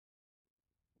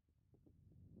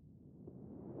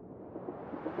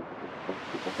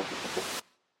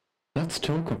let's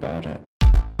talk about it.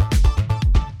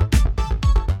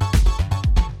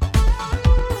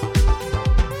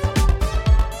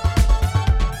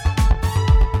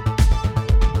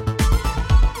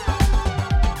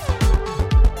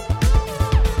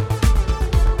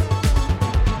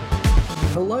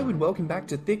 Hello and welcome back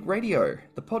to Thick Radio,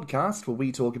 the podcast where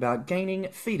we talk about gaining,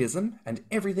 fetishism, and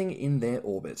everything in their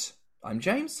orbit. I'm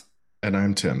James. And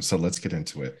I'm Tim, so let's get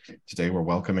into it. Today we're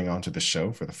welcoming onto the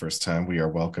show for the first time. We are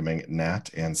welcoming Nat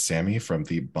and Sammy from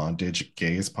the Bondage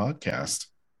Gaze podcast.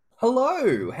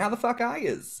 Hello, how the fuck are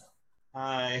yous?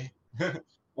 Hi. Good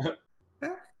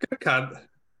cunt.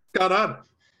 Got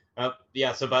on.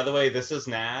 Yeah, so by the way, this is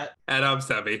Nat. And I'm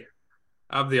Sammy.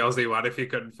 I'm the Aussie one, if you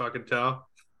couldn't fucking tell.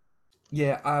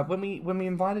 Yeah, when we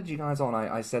invited you guys on,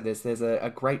 I said this, there's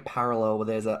a great parallel where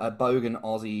there's a bogan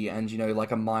Aussie and, you know,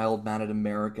 like a mild-mannered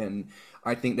American.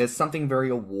 I think there's something very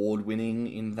award-winning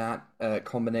in that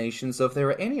combination. So if there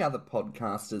are any other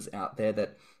podcasters out there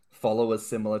that follow a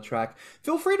similar track,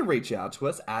 feel free to reach out to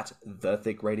us at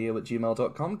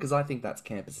thethickradio@gmail.com, because I think that's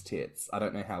campus tits. I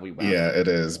don't know how we went. Yeah, it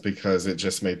is, because it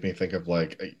just made me think of,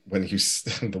 like, when you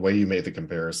the way you made the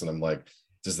comparison, I'm like,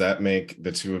 does that make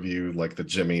the two of you like the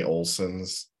Jimmy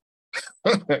Olsens?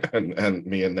 and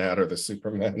me and Nat are the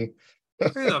Supermen? Who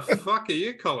the fuck are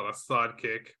you calling a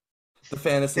sidekick? The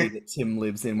fantasy that Tim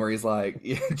lives in, where he's like,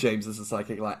 James is a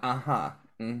psychic, like,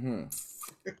 mm-hmm.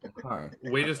 Okay.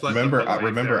 We just let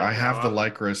remember, I have the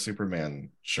Lycra Superman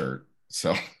shirt,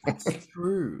 so that's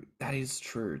true. That is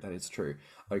true.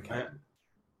 Okay.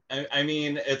 I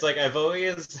mean, it's like I've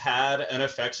always had an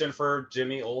affection for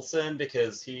Jimmy Olsen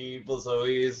because he was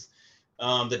always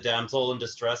the damsel in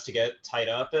distress to get tied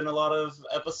up in a lot of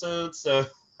episodes. So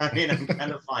I mean, I'm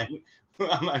kind of fine.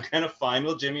 I'm kind of fine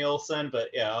with Jimmy Olsen, but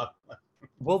yeah.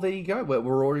 Well, there you go.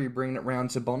 We're already bringing it round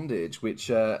to Bondage, which,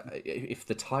 if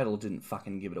the title didn't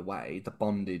fucking give it away, the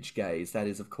Bondage Gaze, that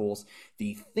is, of course,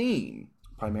 the theme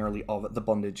primarily of the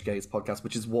Bondage Gaze podcast,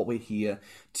 which is what we're here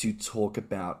to talk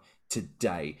about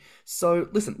today. So,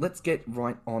 listen, let's get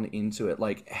right on into it.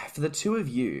 Like, for the two of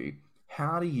you,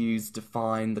 how do you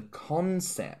define the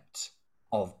concept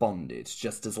of bondage,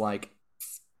 just as, like,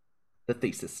 the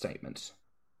thesis statement?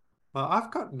 Well,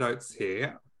 I've got notes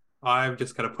here. I'm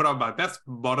just going to put on my best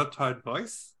monotone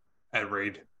voice and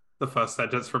read the first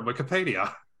sentence from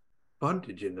Wikipedia.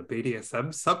 Bondage in the BDSM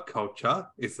subculture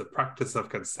is the practice of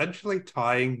consensually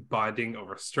tying, binding, or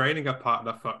restraining a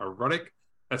partner for erotic,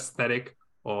 aesthetic,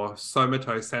 or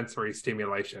somatosensory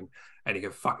stimulation. And you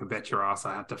can fucking bet your ass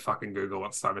I had to fucking Google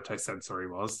what somatosensory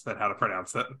was and how to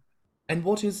pronounce it. And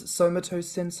what does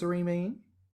somatosensory mean?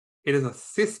 It is a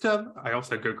system, I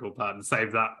also Googled that and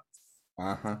saved that.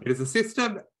 It is a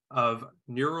system of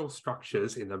neural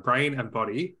structures in the brain and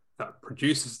body that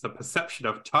produces the perception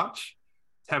of touch,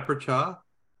 temperature,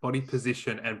 body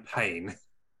position, and pain.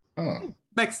 Oh.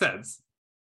 Makes sense.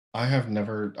 I've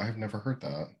never heard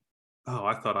that. Oh,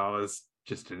 I thought I was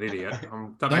just an idiot.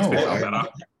 That makes me feel better.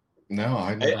 No,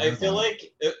 I feel like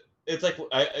it's like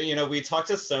we talk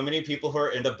to so many people who are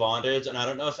into bondage, and I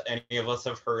don't know if any of us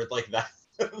have heard like that.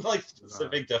 Like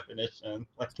specific definition.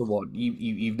 Like, so what?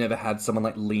 You've never had someone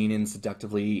like lean in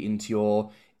seductively into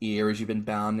your ear as you've been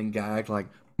bound and gagged, like,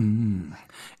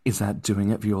 is that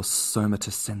doing it for your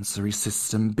somatosensory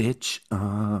system, bitch?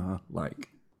 Like,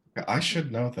 I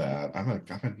should know that. I'm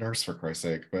a nurse, for Christ's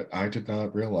sake, but I did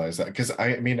not realize that, because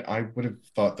I mean, I would have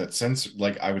thought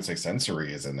that I would say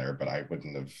sensory is in there, but I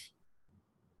wouldn't have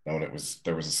known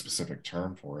there was a specific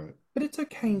term for it. But it's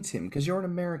okay, Tim, because you're an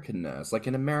American nurse. Like,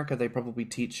 in America, they probably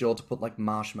teach you all to put, like,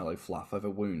 marshmallow fluff over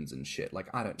wounds and shit. Like,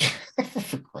 I don't know.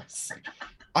 For Christ's sake.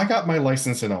 I got my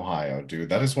license in Ohio, dude.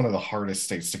 That is one of the hardest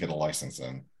states to get a license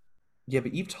in. Yeah,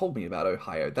 but you've told me about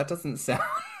Ohio. That doesn't sound...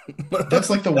 That's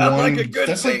like the one... like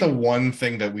that's like the one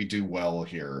thing that we do well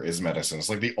here is medicine. It's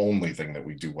like the only thing that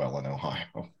we do well in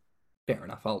Ohio. Fair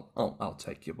enough. I'll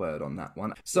take your word on that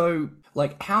one. So,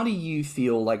 like, how do you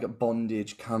feel like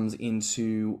bondage comes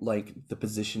into, like, the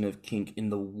position of kink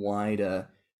in the wider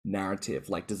narrative?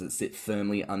 Like, does it sit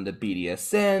firmly under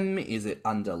BDSM? Is it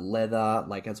under leather,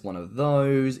 like, as one of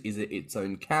those? Is it its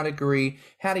own category?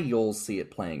 How do you all see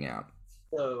it playing out?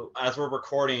 So as we're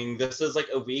recording, this is like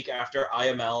a week after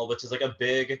IML, which is like a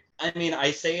big, I mean,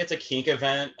 I say it's a kink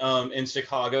event in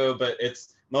Chicago, but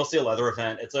it's mostly a leather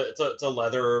event. It's a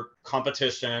leather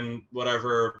competition,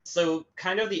 whatever. So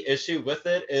kind of the issue with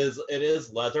it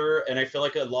is leather. And I feel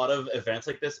like a lot of events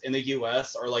like this in the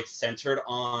US are like centered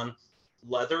on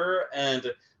leather, and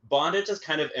bondage is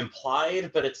kind of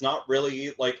implied, but it's not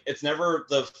really like, it's never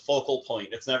the focal point.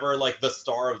 It's never like the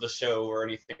star of the show or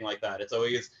anything like that. It's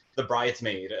always the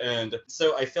bridesmaid. And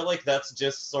so I feel like that's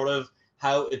just sort of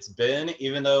how it's been,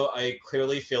 even though I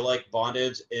clearly feel like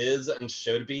bondage is and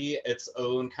should be its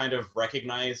own kind of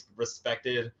recognized,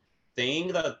 respected thing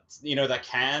that, you know, that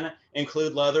can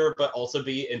include leather but also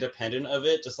be independent of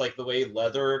it, just like the way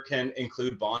leather can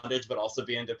include bondage but also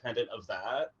be independent of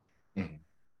that. Mhm.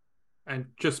 And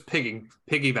just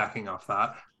piggybacking off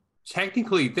that,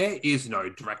 technically there is no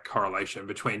direct correlation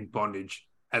between bondage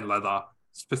and leather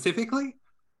specifically.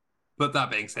 But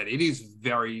that being said, it is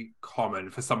very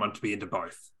common for someone to be into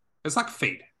both. It's like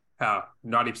feet. How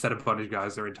 90% of bondage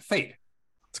guys are into feet.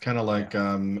 It's kind of like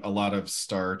a lot of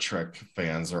Star Trek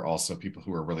fans are also people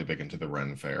who are really big into the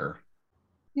Ren Fair.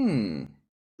 Hmm.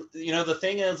 You know, the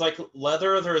thing is, like,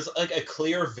 leather, there's like a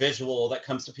clear visual that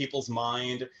comes to people's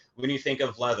mind when you think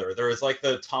of leather. There is like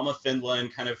the Tom of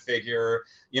Finland kind of figure,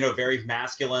 you know, very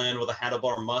masculine with a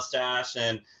handlebar mustache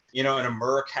and, you know, and a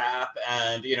Mur cap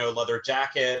and, you know, leather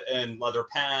jacket and leather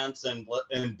pants and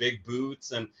big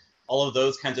boots and all of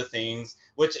those kinds of things,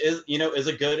 which is, you know, is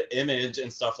a good image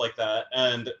and stuff like that.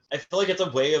 And I feel like it's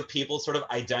a way of people sort of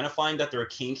identifying that they're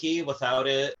kinky without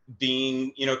it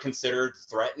being, you know, considered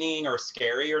threatening or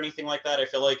scary or anything like that. I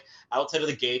feel like outside of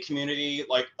the gay community,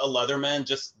 like a Leatherman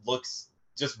just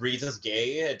reads as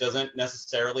gay. It doesn't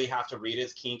necessarily have to read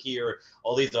as kinky or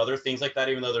all these other things like that,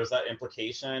 even though there's that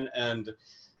implication. And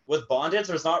with bondage,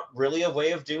 there's not really a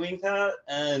way of doing that.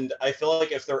 And I feel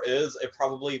like if there is, it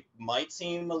probably might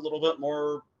seem a little bit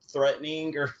more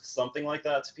threatening or something like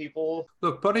that to people.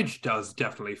 Look, bondage does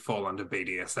definitely fall under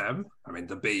BDSM. I mean,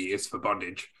 the B is for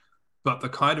bondage. But the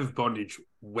kind of bondage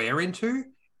we're into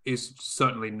is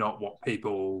certainly not what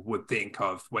people would think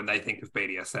of when they think of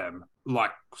BDSM.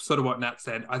 Like sort of what Nat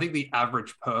said, I think the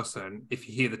average person, if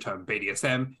you hear the term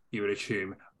BDSM, you would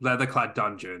assume leather-clad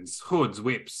dungeons, hoods,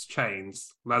 whips,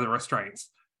 chains, leather restraints.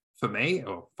 For me,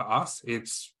 or for us,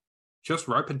 it's just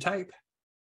rope and tape.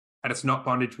 And it's not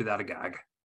bondage without a gag.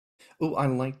 Oh, I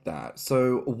like that.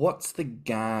 So, what's the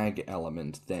gag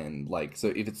element then? Like,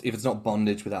 so if it's not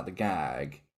bondage without the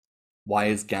gag, why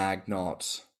is gag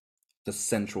not the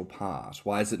central part?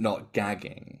 Why is it not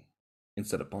gagging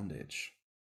instead of bondage?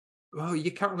 Well, you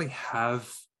can't really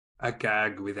have a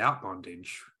gag without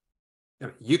bondage. I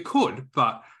mean, you could,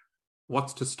 but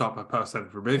what's to stop a person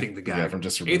removing the gag? Yeah, from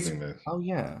just removing the. Oh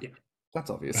yeah, Yeah. that's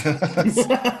obvious.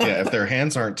 Yeah, if their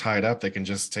hands aren't tied up, they can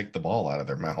just take the ball out of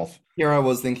their mouth. Here I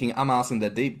was thinking, I'm asking the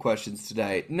deep questions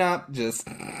today. Nah, just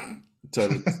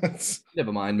totally.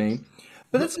 Never mind me.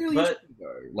 But that's really interesting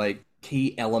though. Like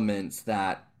key elements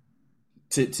that,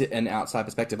 to an outside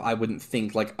perspective, I wouldn't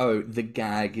think like, oh, the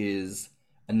gag is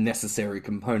a necessary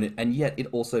component, and yet it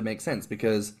also makes sense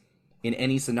because in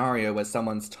any scenario where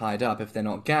someone's tied up, if they're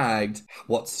not gagged,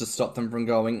 what's to stop them from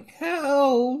going,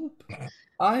 help?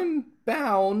 I'm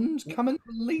bound. Come and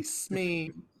release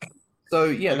me. So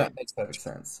yeah, that makes perfect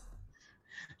sense.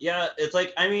 Yeah, it's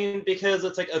like, I mean, because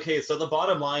it's like, okay, so the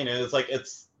bottom line is like,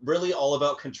 it's really all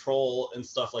about control and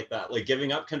stuff like that. Like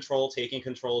giving up control, taking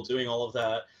control, doing all of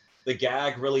that. The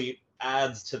gag really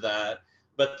adds to that.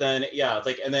 But then, yeah, it's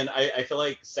like, and then I feel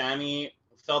like Sammy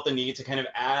felt the need to kind of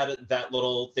add that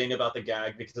little thing about the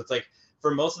gag because it's like,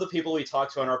 for most of the people we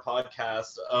talk to on our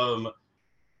podcast,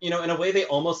 you know, in a way they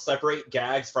almost separate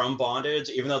gags from bondage,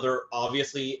 even though they're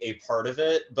obviously a part of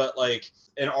it. But like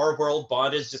in our world,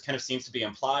 bondage just kind of seems to be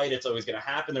implied. It's always going to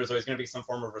happen. There's always going to be some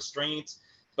form of restraint.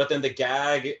 But then the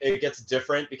gag, it gets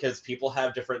different because people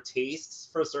have different tastes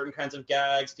for certain kinds of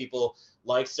gags. People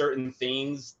like certain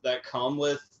things that come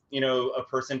with, you know, a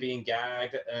person being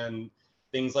gagged and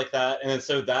things like that. And then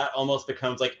so that almost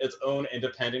becomes like its own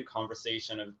independent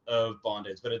conversation of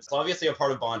bondage. But it's obviously a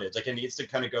part of bondage. Like it needs to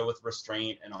kind of go with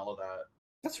restraint and all of that.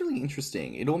 That's really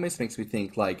interesting. It almost makes me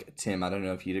think like, Tim, I don't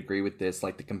know if you'd agree with this,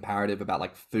 like the comparative about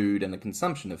like food and the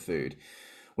consumption of food.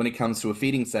 When it comes to a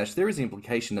feeding sesh, there is the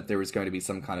implication that there is going to be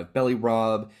some kind of belly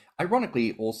rub.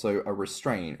 Ironically, also a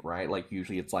restraint, right? Like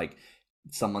usually it's like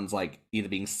someone's like either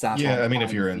being sat on. Yeah, I mean, if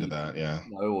behind you're the into feet, that, yeah.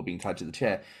 or being tied to the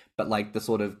chair. But like the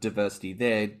sort of diversity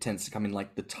there tends to come in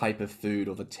like the type of food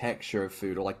or the texture of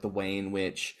food or like the way in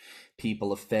which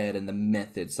people are fed and the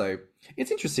method. So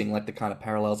it's interesting, like the kind of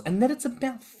parallels. And then it's a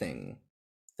mouth thing.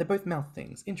 They're both mouth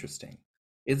things. Interesting.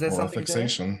 Is there Oral something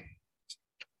fixation.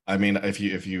 I mean, if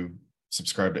you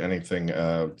subscribe to anything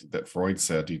that Freud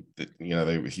said,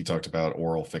 he talked about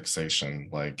oral fixation,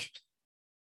 like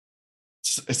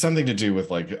it's something to do with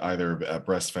like either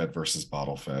breastfed versus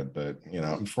bottle fed, but you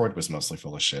know, Freud was mostly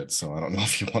full of shit, so I don't know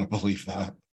if you want to believe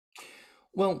that.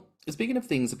 Well, speaking of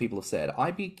things that people have said,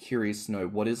 I'd be curious to know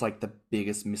what is like the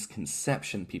biggest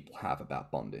misconception people have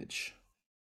about bondage.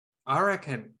 I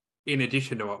reckon, in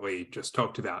addition to what we just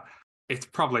talked about, it's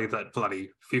probably that bloody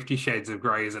 50 Shades of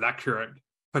Grey isn't accurate.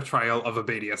 portrayal of a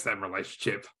BDSM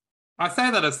relationship. I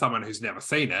say that as someone who's never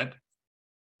seen it.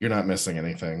 You're not missing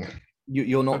anything.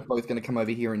 You're not both going to come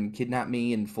over here and kidnap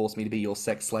me and force me to be your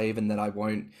sex slave, and that I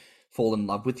won't fall in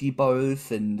love with you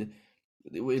both, and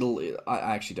I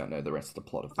actually don't know the rest of the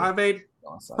plot of the I mean,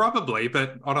 so. probably,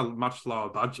 but on a much lower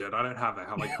budget. I don't have a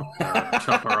helicopter or a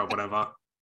chopper or whatever.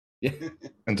 Yeah.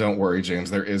 And don't worry,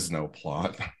 James, there is no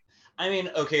plot. I mean,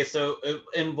 okay, so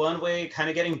in one way, kind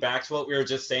of getting back to what we were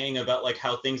just saying about like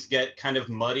how things get kind of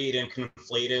muddied and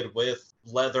conflated with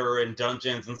leather and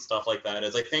dungeons and stuff like that,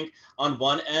 is I think on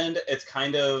one end, it's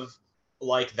kind of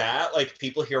like that. Like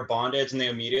people hear bondage and they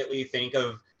immediately think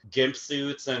of gimp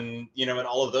suits and, you know, and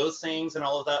all of those things and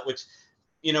all of that, which,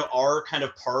 you know, are kind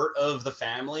of part of the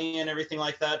family and everything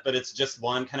like that, but it's just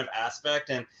one kind of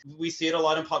aspect. And we see it a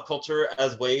lot in pop culture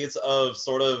as ways of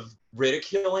sort of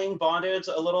ridiculing bondage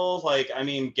a little. Like, I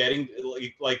mean, getting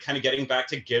like kind of getting back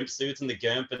to gimp suits and the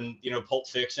gimp and, you know, Pulp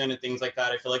Fiction and things like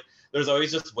that. I feel like there's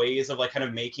always just ways of like kind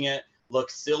of making it look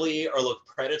silly or look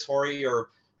predatory or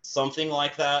something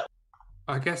like that.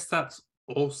 I guess that's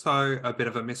also a bit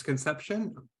of a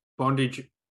misconception. Bondage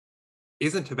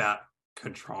isn't about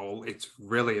control, it's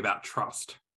really about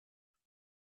trust.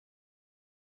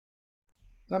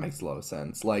 That makes a lot of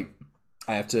sense. Like,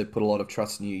 I have to put a lot of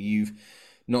trust in you. You've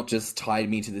not just tied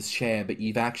me to this chair, but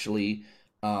you've actually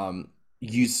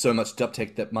used so much duct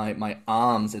tape that my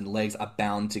arms and legs are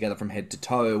bound together from head to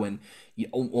toe, and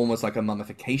almost like a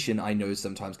mummification, I know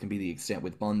sometimes can be the extent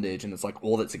with bondage, and it's like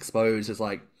all that's exposed is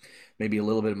like maybe a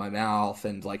little bit of my mouth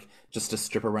and like just a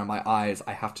strip around my eyes.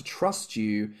 I have to trust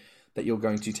you that you're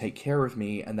going to take care of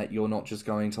me and that you're not just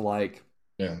going to like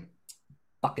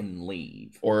fucking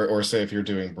leave. Or say if you're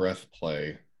doing breath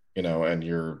play, you know, and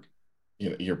you're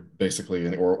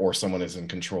basically or someone is in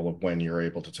control of when you're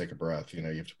able to take a breath, you know,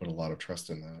 you have to put a lot of trust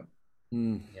in that.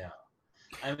 Yeah.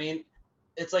 I mean,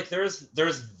 it's like there's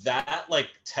that like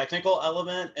technical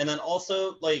element, and then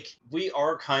also like we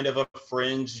are kind of a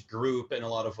fringe group in a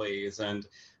lot of ways, and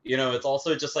you know, it's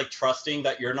also just like trusting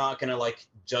that you're not gonna like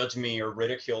judge me or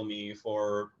ridicule me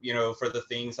for, you know, for the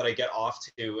things that I get off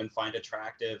to and find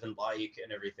attractive and like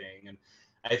and everything. And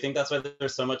I think that's why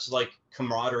there's so much like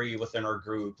camaraderie within our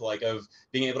group, like of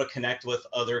being able to connect with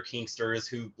other kinksters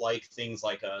who like things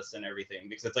like us and everything,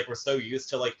 because it's like we're so used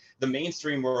to like the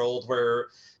mainstream world where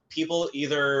people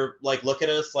either like look at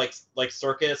us like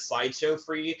circus sideshow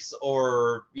freaks,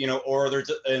 or you know, or they're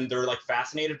just, and they're like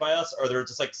fascinated by us, or they're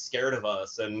just like scared of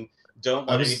us and don't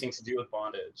want anything to do with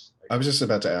bondage. I was just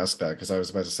about to ask that, because I was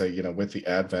about to say, you know, with the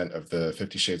advent of the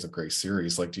 50 Shades of Grey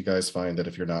series, like, do you guys find that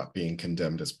if you're not being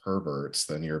condemned as perverts,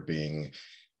 then you're being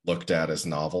looked at as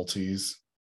novelties?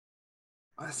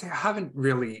 I haven't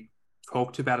really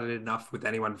talked about it enough with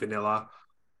anyone vanilla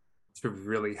to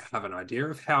really have an idea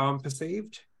of how I'm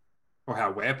perceived or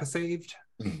how we're perceived.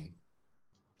 It's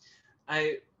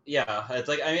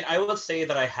like, I mean, I would say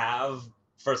that I have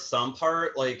for some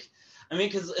part, like, I mean,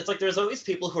 because it's like there's always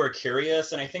people who are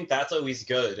curious, and I think that's always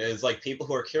good, is like people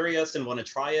who are curious and want to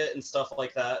try it and stuff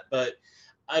like that. But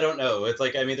I don't know. It's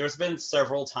like, I mean, there's been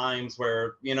several times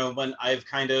where, you know, when I've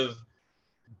kind of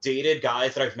dated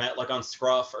guys that I've met like on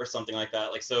Scruff or something like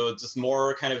that, like, so just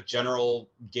more kind of general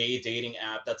gay dating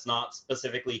app that's not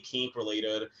specifically kink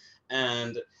related.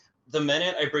 And the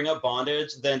minute I bring up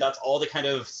bondage, then that's all they kind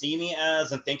of see me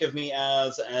as and think of me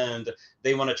as, and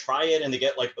they want to try it and they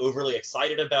get like overly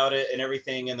excited about it and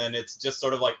everything. And then it's just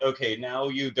sort of like, okay, now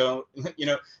you don't, you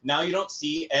know, now you don't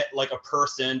see like a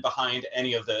person behind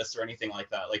any of this or anything like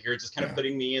that. Like, you're just kind of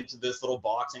putting me into this little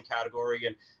box and category,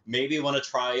 and maybe want to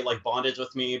try like bondage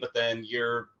with me, but then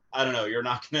you're, I don't know, you're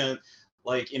not gonna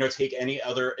like, you know, take any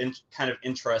other kind of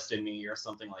interest in me or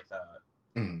something like that.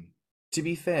 To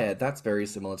be fair, that's very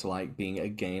similar to like being a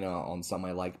gainer on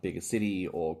somewhere like Bigger City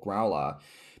or Growler,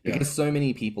 because so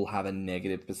many people have a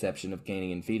negative perception of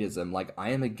gaining and feedism. Like, I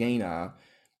am a gainer,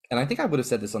 and I think I would have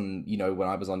said this on, you know, when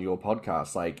I was on your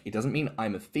podcast, like, it doesn't mean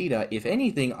I'm a feeder. If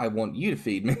anything, I want you to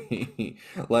feed me.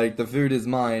 Like, the food is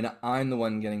mine. I'm the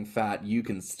one getting fat. You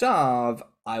can starve.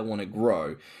 I want to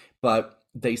grow. But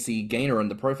they see gainer in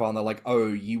the profile and they're like, oh,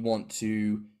 you want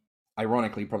to,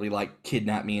 ironically, probably like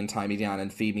kidnap me and tie me down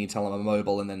and feed me until I'm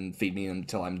immobile and then feed me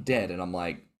until I'm dead. And I'm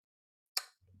like,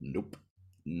 nope,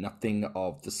 nothing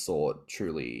of the sort.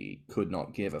 Truly could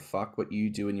not give a fuck what you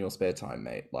do in your spare time,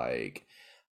 mate. Like,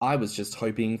 I was just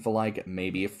hoping for like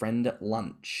maybe a friend at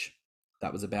lunch.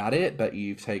 That was about it. But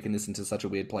you've taken this into such a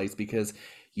weird place because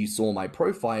you saw my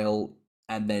profile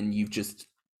and then you've just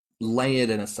layered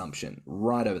an assumption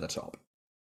right over the top.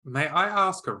 May I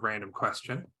ask a random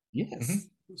question? Yes.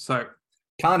 So,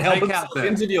 can't help himself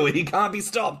interview it. He can't be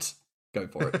stopped. Go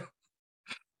for it.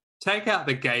 take out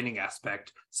the gaining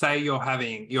aspect. Say you're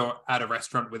at a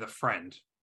restaurant with a friend.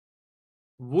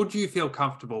 Would you feel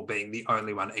comfortable being the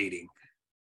only one eating?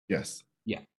 Yes.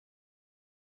 Yeah.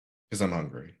 Because I'm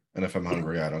hungry. And if I'm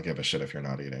hungry, I don't give a shit if you're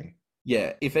not eating.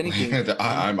 Yeah, if anything,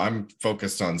 I'm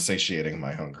focused on satiating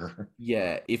my hunger.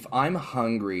 yeah, if I'm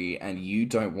hungry and you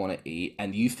don't want to eat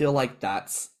and you feel like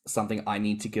that's something I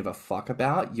need to give a fuck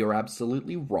about, you're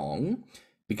absolutely wrong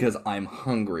because I'm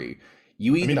hungry.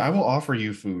 You I mean, either I will offer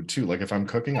you food too. Like if I'm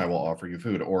cooking, I will offer you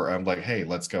food. Or I'm like, hey,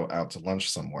 let's go out to lunch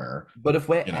somewhere. But if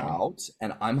we're You know. out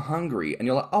and I'm hungry and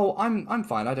you're like, "Oh, I'm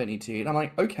fine, I don't need to eat." I'm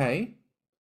like, "Okay.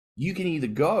 You can either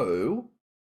go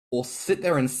or sit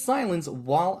there in silence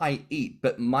while I eat,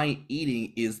 but my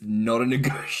eating is not a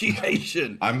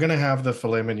negotiation." I'm gonna have the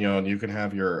filet mignon. You can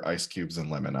have your ice cubes and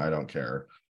lemon. I don't care.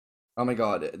 Oh my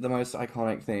God, the most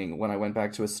iconic thing when I went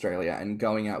back to Australia and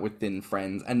going out with thin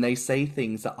friends, and they say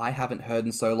things that I haven't heard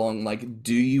in so long, like,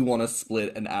 "Do you want to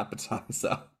split an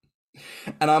appetizer?"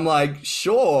 And I'm like,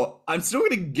 "Sure, I'm still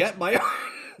gonna get my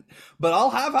own, but I'll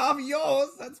have half of yours,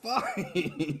 that's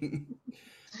fine."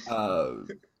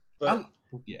 But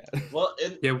yeah. well,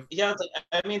 Yeah. yeah, it's like,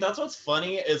 I mean, that's what's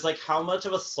funny is like how much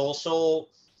of a social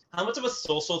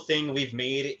thing we've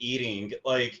made eating.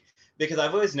 Like, because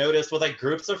I've always noticed with like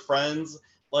groups of friends,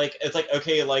 like it's like,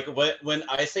 okay, like when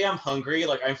I say I'm hungry,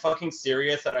 like I'm fucking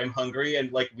serious that I'm hungry,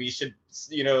 and like we should,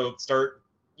 start,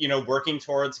 working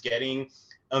towards getting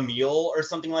a meal or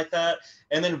something like that.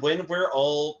 And then when we're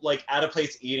all like at a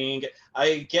place eating,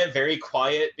 I get very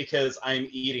quiet because I'm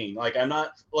eating. Like I'm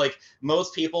not like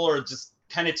most people are just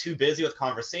kind of too busy with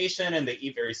conversation, and they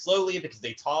eat very slowly because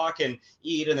they talk and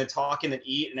eat and then talk and then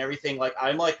eat and everything. Like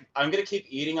I'm gonna keep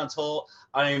eating until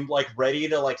I'm like ready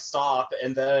to like stop,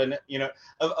 and then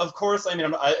of course, I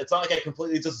mean, it's not like I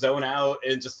completely just zone out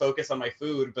and just focus on my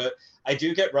food, but I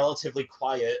do get relatively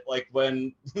quiet like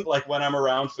when like when I'm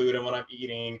around food and when I'm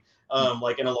eating,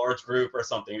 like in a large group or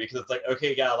something, because it's like,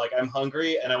 okay, yeah, like I'm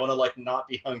hungry and I want to like not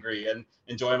be hungry and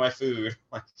enjoy my food.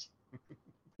 Like,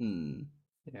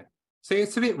 Yeah. See,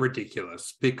 it's a bit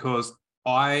ridiculous because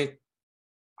I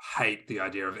hate the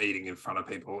idea of eating in front of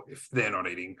people if they're not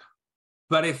eating.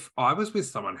 But if I was with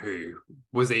someone who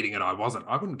was eating and I wasn't,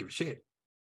 I wouldn't give a shit.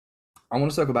 I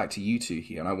want to circle back to you two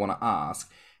here, and I want to ask,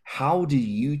 how did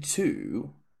you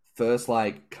two first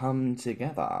like come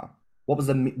together? What was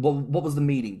what was the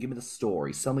meeting? Give me the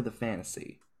story. Sell me the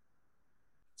fantasy.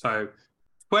 So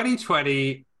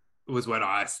 2020 was when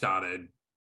I started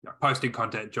posting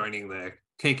content, joining the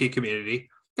kinky community.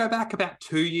 Go back about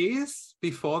 2 years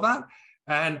before that,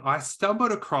 and I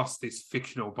stumbled across this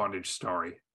fictional bondage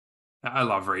story. I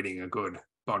love reading a good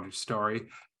bondage story. The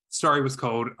story was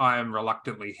called I Am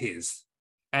Reluctantly His,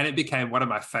 and it became one of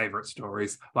my favorite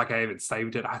stories. Like I even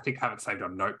saved it. I think I have it saved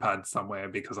on Notepad somewhere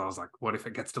because I was like, what if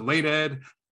it gets deleted?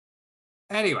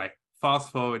 Anyway,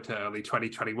 fast forward to early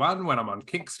 2021 when I'm on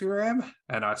Kinkstagram,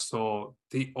 and I saw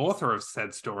the author of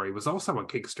said story was also on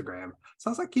Kinkstagram. So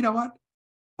I was like, you know what?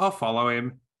 I'll follow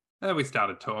him. And we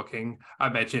started talking. I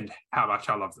mentioned how much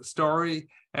I love the story,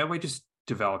 and we just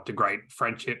developed a great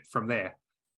friendship from there.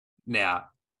 Now,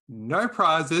 no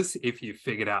prizes if you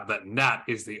figured out that Nat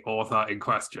is the author in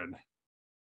question.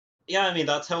 yeah, I mean,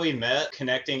 that's how we met,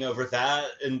 connecting over that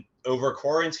and over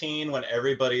quarantine when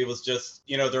everybody was just,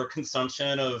 their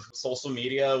consumption of social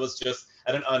media was just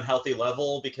at an unhealthy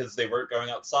level because they weren't going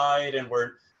outside and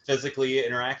weren't physically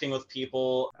interacting with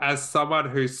people. As someone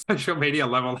whose social media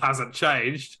level hasn't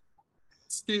changed,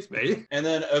 excuse me. And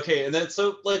then, okay, and then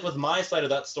so like with my side of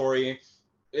that story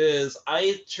is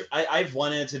I've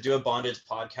wanted to do a bondage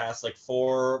podcast like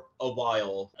for a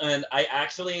while, and I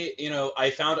actually I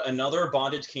found another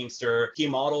bondage kinkster. He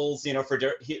models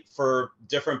for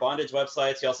different bondage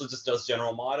websites. He also just does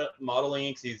general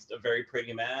modeling. He's a very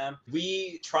pretty man.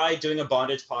 We tried doing a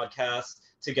bondage podcast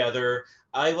together.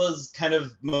 I was kind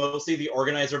of mostly the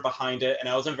organizer behind it, and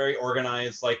I wasn't very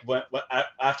organized. Like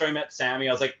after I met Sammy,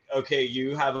 I was like, okay,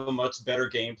 you have a much better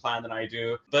game plan than I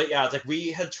do. But yeah, it's like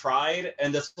we had tried,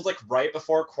 and this was like right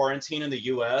before quarantine in the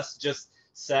US just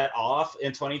set off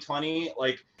in 2020.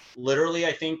 Like literally,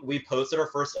 I think we posted our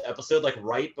first episode like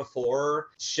right before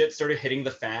shit started hitting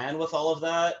the fan with all of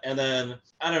that. And then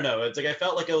I don't know, it's like I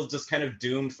felt like it was just kind of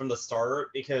doomed from the start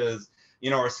because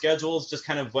our schedules just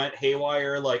kind of went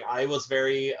haywire. Like I was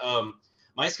very,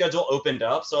 my schedule opened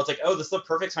up. So it's like, oh, this is the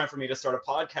perfect time for me to start a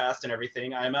podcast and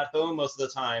everything. I'm at home most of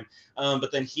the time.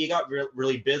 But then he got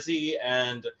really busy,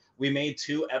 and we made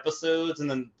 2 episodes, and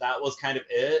then that was kind of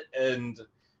it. And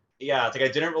yeah, it's like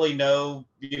I didn't really know,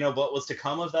 what was to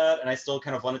come of that. And I still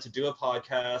kind of wanted to do a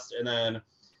podcast. And then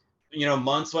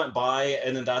months went by,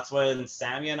 and then that's when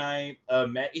Sammy and I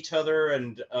met each other,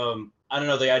 and I don't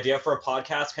know, the idea for a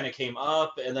podcast kind of came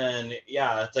up, and then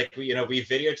yeah, it's like we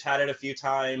video chatted a few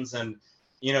times, and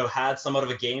had somewhat of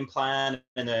a game plan,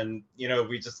 and then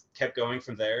we just kept going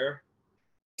from there.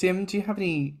 Tim, do you have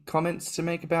any comments to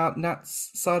make about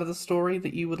Nat's side of the story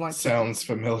that you would like to? Sounds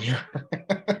familiar.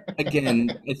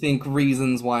 Again, I think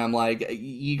reasons why I'm like,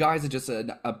 you guys are just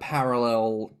a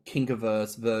parallel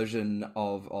Kinkiverse version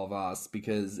of us,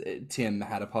 because Tim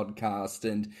had a podcast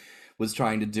and was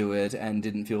trying to do it and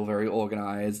didn't feel very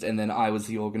organized, and then I was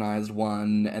the organized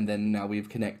one, and then now we've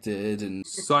connected. And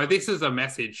So this is a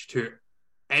message to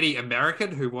any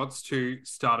American who wants to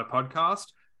start a podcast.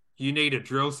 You need a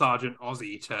drill sergeant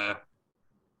Aussie to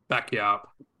back you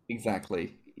up.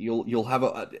 exactly. You'll have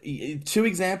two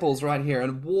examples right here,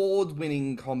 an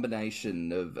award-winning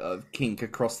combination of kink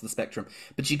across the spectrum.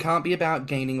 But you can't be about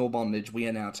gaining or bondage. We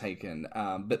are now taken.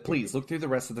 But please look through the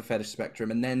rest of the fetish spectrum,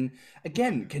 and then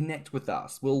again connect with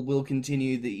us. We'll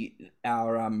continue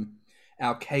our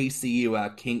KCU, our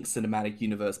kink cinematic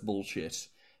universe bullshit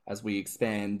as we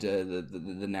expand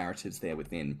the narratives there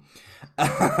within.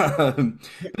 But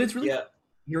it's really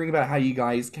hearing about how you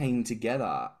guys came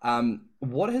together.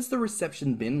 What has the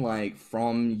reception been like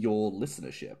from your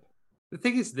listenership? The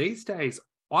thing is, these days,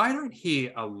 I don't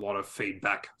hear a lot of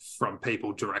feedback from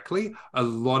people directly. A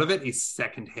lot of it is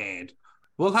secondhand.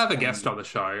 We'll have a guest on the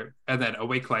show, and then a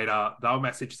week later, they'll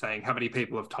message saying how many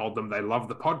people have told them they love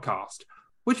the podcast,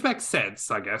 which makes sense,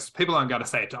 I guess. People aren't going to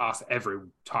say it to us every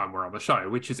time we're on the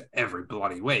show, which is every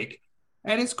bloody week.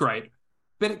 And it's great,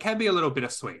 but it can be a little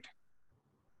bittersweet.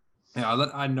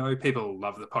 I know people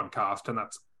love the podcast, and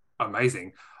that's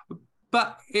amazing.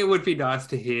 But it would be nice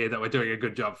to hear that we're doing a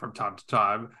good job from time to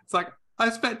time. It's like, I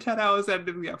spent 10 hours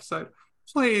editing the episode.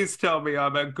 Please tell me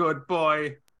I'm a good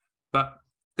boy. But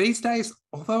these days,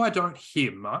 although I don't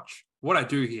hear much, what I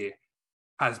do hear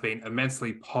has been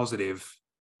immensely positive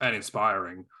and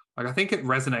inspiring. Like, I think it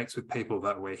resonates with people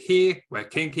that we're here, we're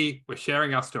kinky, we're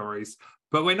sharing our stories,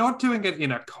 but we're not doing it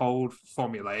in a cold,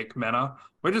 formulaic manner.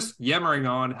 We're just yammering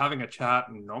on, having a chat,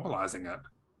 and normalizing it.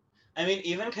 I mean,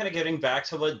 even kind of getting back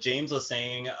to what James was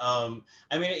saying, I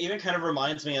mean, it even kind of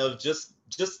reminds me of just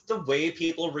the way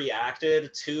people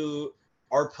reacted to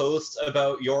our posts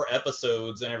about your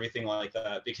episodes and everything like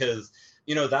that, because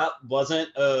that wasn't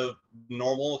a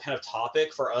normal kind of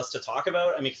topic for us to talk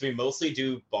about. I mean, because we mostly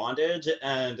do bondage,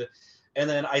 and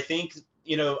then I think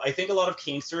a lot of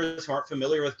kinksters who aren't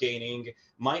familiar with gaining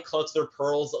might clutch their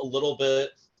pearls a little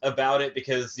bit about it,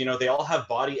 because they all have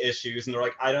body issues, and they're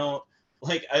like, I don't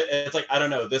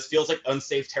know, this feels like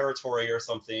unsafe territory or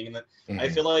something. And then I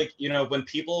feel like when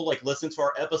people like listen to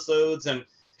our episodes and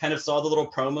kind of saw the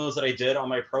little promos that I did on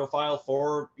my profile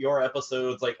for your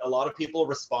episodes, like a lot of people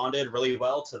responded really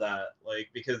well to that, like,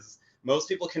 because most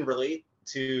people can relate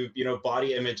to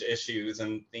body image issues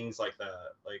and things like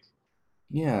that. Like,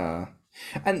 yeah.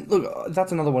 And look,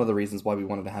 that's another one of the reasons why we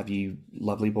wanted to have you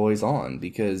lovely boys on,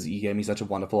 because you gave me such a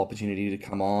wonderful opportunity to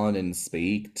come on and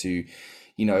speak, to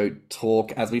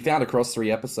talk, as we found across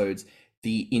 3 episodes,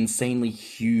 the insanely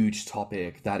huge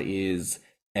topic that is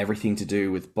everything to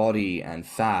do with body and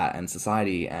fat and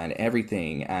society and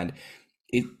everything. And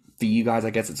for you guys, I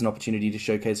guess it's an opportunity to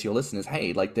showcase your listeners,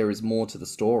 hey, like, there is more to the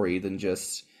story than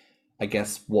just, I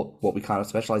guess, what we kind of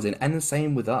specialize in. And the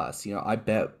same with us. I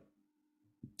bet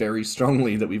very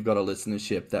strongly that we've got a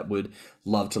listenership that would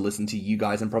love to listen to you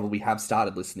guys, and probably have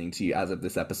started listening to you as of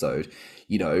this episode,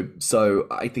 so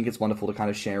I think it's wonderful to kind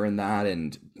of share in that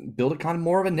and build a kind of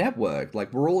more of a network.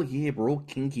 Like, we're all here, we're all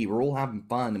kinky, we're all having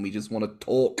fun, and we just want to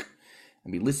talk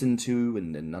and be listened to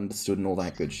and understood and all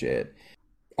that good shit.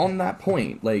 On that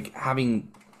point, like,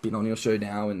 having been on your show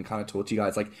now and kind of talk to you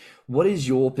guys, like, what is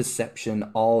your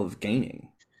perception of gaining?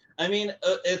 I mean,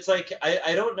 it's like,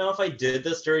 I don't know if I did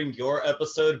this during your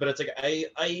episode, but it's like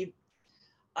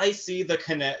I see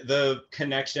the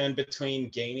connection between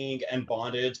gaining and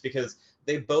bondage, because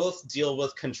they both deal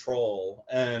with control,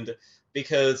 and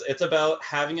because it's about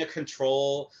having a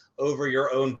control over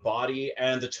your own body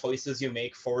and the choices you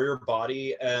make for your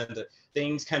body and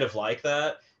things kind of like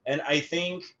that. And I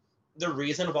think the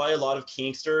reason why a lot of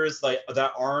kinksters like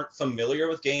that aren't familiar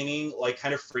with gaining like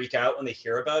kind of freak out when they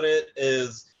hear about it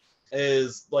is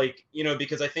like,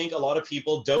 because I think a lot of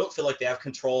people don't feel like they have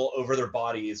control over their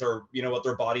bodies, or what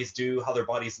their bodies do, how their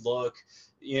bodies look,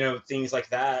 things like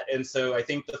that. And so I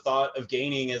think the thought of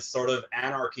gaining is sort of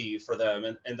anarchy for them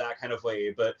in that kind of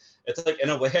way. But it's like, in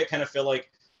a way, I kind of feel like,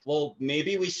 well,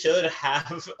 maybe we should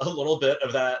have a little bit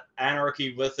of that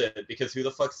anarchy with it, because who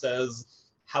the fuck says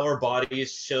how our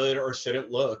bodies should or shouldn't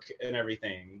look and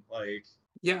everything? Like,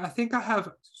 Yeah, I think I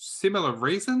have similar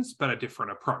reasons, but a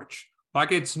different approach.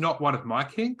 Like, it's not one of my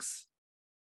kinks,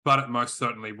 but it most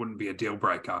certainly wouldn't be a deal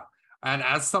breaker. And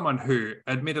as someone who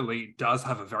admittedly does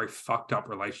have a very fucked up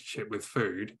relationship with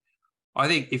food, I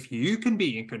think if you can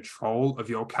be in control of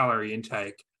your calorie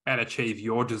intake and achieve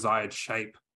your desired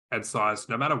shape and size,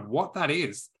 no matter what that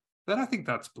is, then I think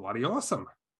that's bloody awesome.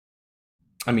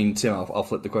 I mean, Tim, I'll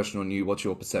flip the question on you. What's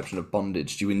your perception of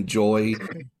bondage? Do you enjoy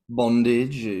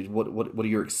bondage? What are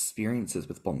your experiences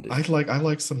with bondage? I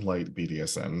like some light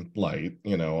BDSM, light,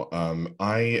 you know.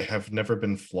 I have never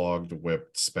been flogged,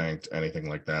 whipped, spanked, anything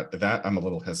like that. That I'm a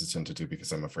little hesitant to do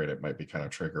because I'm afraid it might be kind of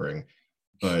triggering.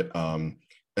 But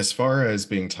as far as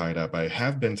being tied up, I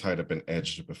have been tied up and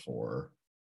edged before.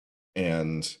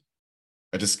 And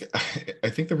I just I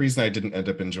think the reason I didn't end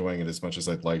up enjoying it as much as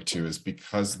I'd like to is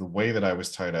because the way that I was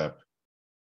tied up,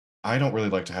 I don't really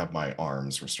like to have my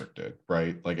arms restricted,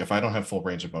 right? Like if I don't have full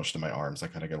range of motion in my arms, I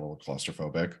kind of get a little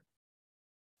claustrophobic.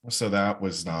 So that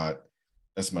was not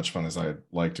as much fun as I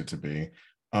liked it to be.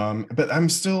 But I'm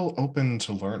still open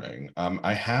to learning.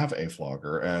 I have a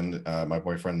flogger, and my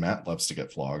boyfriend Matt loves to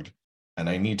get flogged, and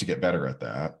I need to get better at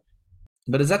that.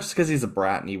 But is that just because he's a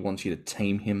brat and he wants you to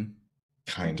tame him?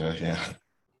 Kinda, yeah.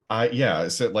 Yeah,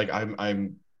 so like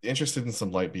I'm interested in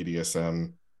some light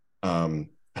BDSM. And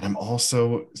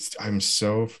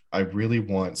I really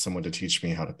want someone to teach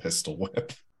me how to pistol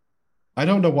whip. I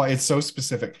don't know why it's so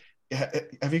specific.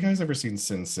 Have you guys ever seen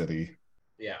Sin City?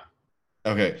 Yeah.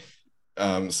 Okay.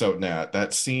 So Nat,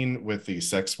 that scene with the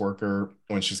sex worker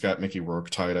when she's got Mickey Rourke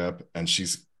tied up and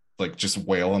she's like just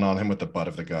wailing on him with the butt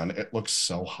of the gun, it looks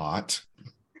so hot.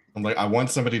 I'm like, I want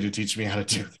somebody to teach me how to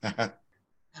do that.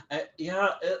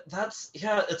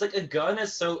 It's like a gun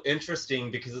is so interesting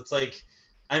because it's like,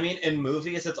 I mean, in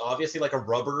movies, it's obviously like a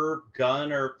rubber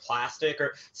gun or plastic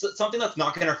or something that's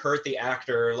not going to hurt the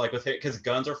actor, like with it, because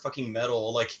guns are fucking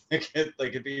metal. Like,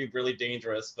 it'd be really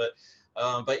dangerous. But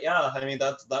yeah, I mean,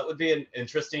 that would be an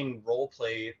interesting role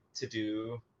play to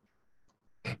do.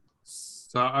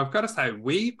 So I've got to say,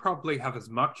 we probably have as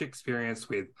much experience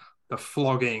with the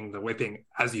flogging, the whipping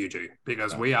as you do,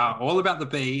 because we are all about the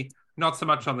B, not so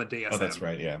much on the DSM. Oh, that's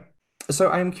right, yeah. So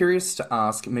I am curious to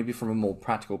ask, maybe from a more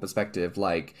practical perspective,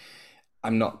 like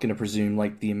I'm not going to presume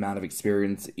like the amount of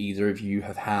experience either of you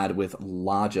have had with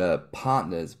larger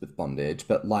partners with bondage,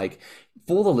 but like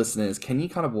for the listeners, can you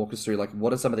kind of walk us through like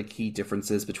what are some of the key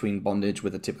differences between bondage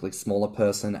with a typically smaller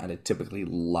person and a typically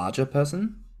larger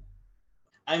person?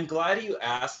 I'm glad you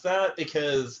asked that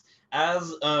because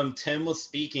as Tim was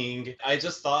speaking, I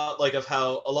just thought like of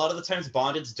how a lot of the times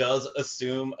bondage does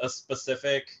assume a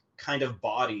specific kind of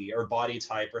body or body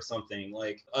type or something.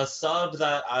 Like a sub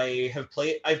that I have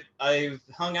played, I've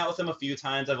hung out with him a few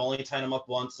times. I've only tied him up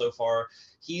once so far.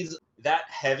 He's that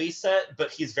heavy set, but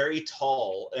he's very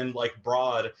tall and like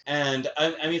broad. And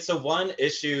I mean, so one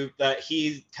issue that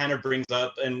he kind of brings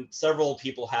up, and several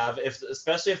people have, if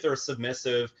especially if they're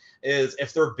submissive, is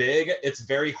if they're big, it's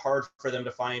very hard for them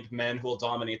to find men who will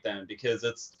dominate them because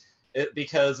it's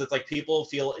like people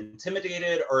feel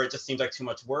intimidated or it just seems like too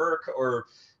much work or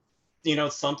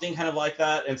something kind of like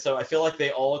that. And so I feel like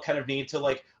they all kind of need to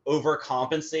like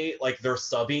overcompensate like their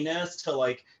subbiness to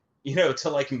like to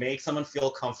like make someone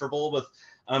feel comfortable with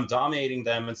dominating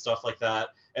them and stuff like that.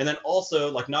 And then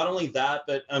also like not only that,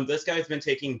 but this guy's been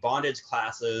taking bondage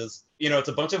classes. It's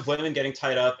a bunch of women getting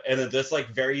tied up and then this like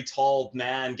very tall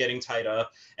man getting tied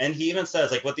up. And he even says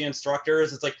like what the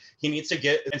instructors, it's like he needs to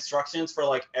get instructions for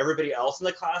like everybody else in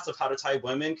the class of how to tie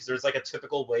women because there's like a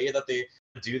typical way that they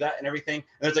do that and everything.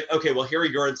 And it's like, okay, well here are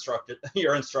your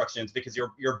instructions because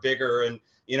you're bigger and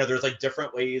there's like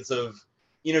different ways of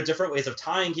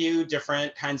tying you,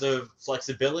 different kinds of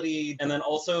flexibility. And then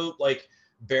also like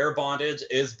bear bondage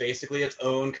is basically its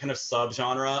own kind of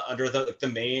subgenre under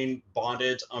the main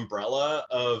bondage umbrella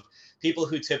of people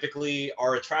who typically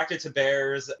are attracted to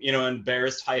bears, and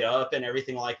bears tied up and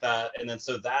everything like that. And then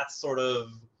so that's sort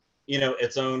of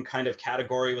its own kind of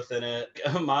category within it.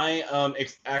 My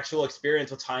actual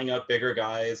experience with tying up bigger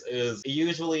guys is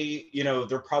usually,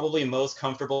 they're probably most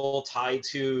comfortable tied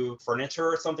to furniture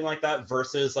or something like that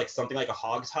versus like something like a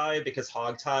hog tie, because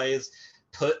hog ties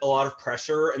put a lot of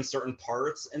pressure in certain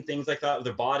parts and things like that of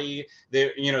their body.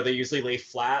 They usually lay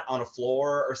flat on a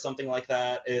floor or something like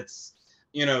that. It's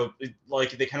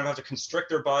like they kind of have to constrict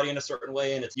their body in a certain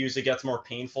way and it usually gets more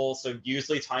painful. So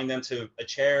usually tying them to a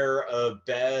chair, a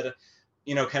bed,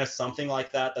 kind of something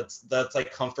like that that's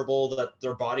like comfortable that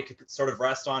their body could sort of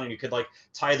rest on and you could like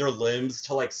tie their limbs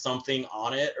to like something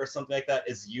on it or something like that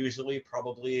is usually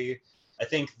probably, I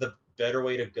think, the better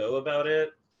way to go about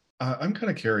it. I'm kind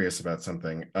of curious about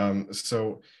something.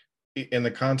 So in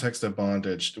the context of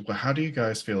bondage, how do you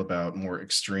guys feel about more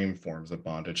extreme forms of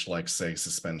bondage, like say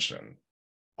suspension?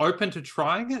 Open to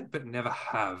trying it, but never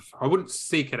have. I wouldn't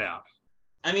seek it out.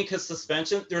 I mean, because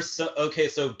suspension, there's so okay.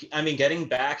 So I mean, getting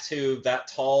back to that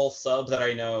tall sub that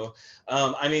I know,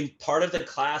 I mean, part of the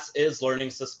class is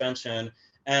learning suspension,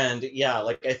 and yeah,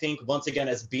 like I think once again,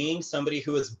 as being somebody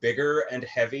who is bigger and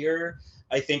heavier,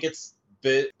 I think it's a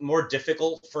bit more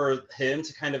difficult for him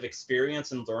to kind of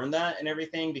experience and learn that and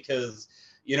everything because.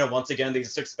 Once again, they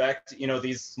just expect,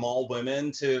 these small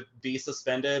women to be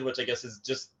suspended, which I guess is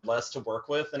just less to work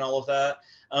with and all of that.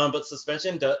 But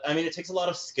suspension, I mean, it takes a lot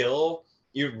of skill.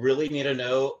 You really need to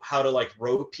know how to like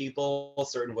rope people a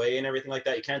certain way and everything like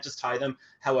that. You can't just tie them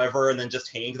however and then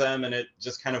just hang them and it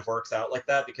just kind of works out like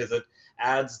that because it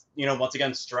adds, once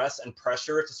again, stress and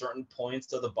pressure to certain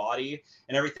points of the body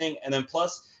and everything. And then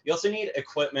plus you also need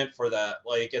equipment for that.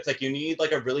 Like it's like you need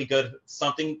like a really good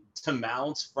something to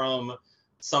mount from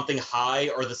something high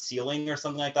or the ceiling or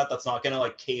something like that that's not gonna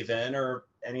like cave in or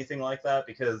anything like that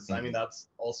because I mean that's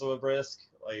also a risk.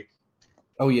 Like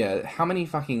Oh yeah, how many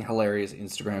fucking hilarious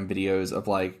Instagram videos of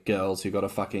like girls who got a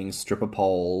fucking stripper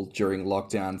pole during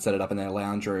lockdown, set it up in their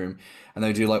lounge room, and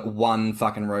they do like one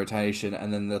fucking rotation,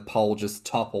 and then the pole just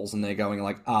topples, and they're going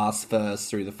like ass first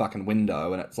through the fucking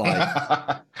window, and it's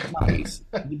like, mate,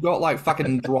 you've got like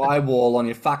fucking drywall on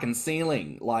your fucking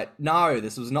ceiling. Like, no,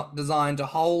 this was not designed to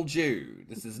hold you.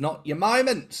 This is not your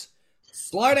moment.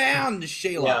 Slow down,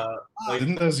 Sheila. yeah, like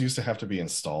Didn't those used to have to be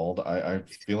installed? I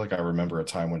feel like I remember a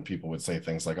time when people would say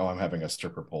things like, "Oh, I'm having a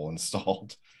stripper pole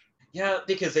installed." yeah,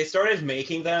 because they started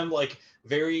making them like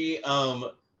very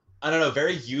I don't know,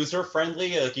 very user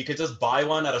friendly. Like you could just buy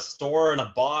one at a store in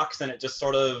a box and it just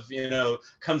sort of,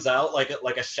 comes out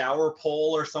like a shower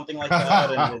pole or something like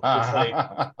that. And it's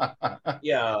like,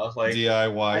 yeah, like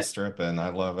DIY I, stripping. I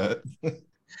love it.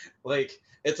 like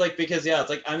it's like because yeah, it's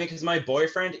like I mean because my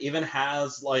boyfriend even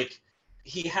has like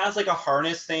he has like a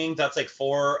harness thing that's like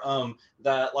for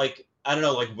that like I don't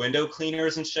know like window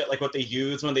cleaners and shit like what they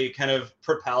use when they kind of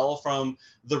propel from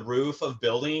the roof of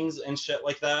buildings and shit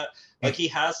like that. Like he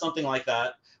has something like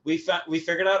that. We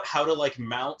figured out how to like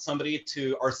mount somebody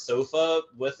to our sofa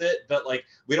with it, but like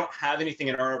we don't have anything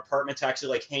in our apartment to actually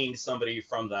like hang somebody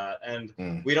from that,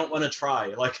 and we don't want to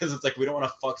try like because it's like we don't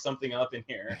want to fuck something up in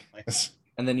here. Like,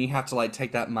 And then you have to like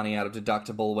take that money out of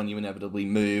deductible when you inevitably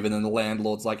move, and then the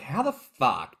landlord's like, how the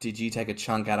fuck did you take a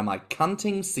chunk out of my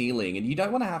cunting ceiling? And you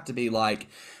don't want to have to be like,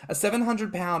 a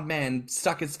 700-pound man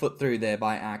stuck his foot through there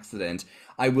by accident.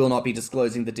 I will not be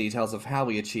disclosing the details of how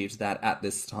we achieved that at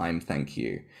this time, thank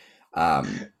you.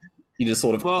 You just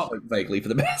sort of hope vaguely for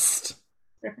the best.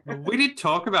 We did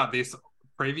talk about this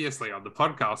previously on the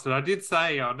podcast, and I did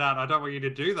say, oh, Nat, I don't want you to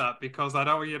do that because I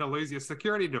don't want you to lose your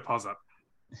security deposit.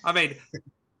 I mean,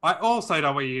 I also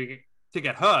don't want you to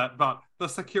get hurt, but the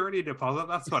security deposit,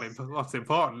 that's what's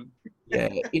important. Yeah,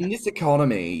 in this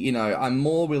economy, I'm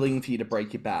more willing for you to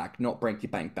break your back, not break your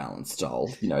bank balance, doll.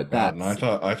 God, That's... and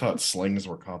I thought slings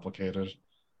were complicated.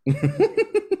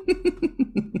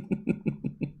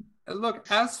 Look,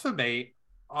 as for me,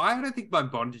 I don't think my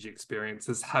bondage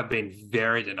experiences have been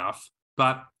varied enough,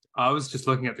 but I was just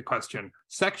looking at the question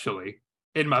sexually.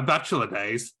 In my bachelor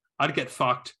days, I'd get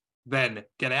fucked, then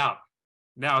get out.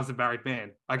 Now, as a married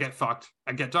man, I get fucked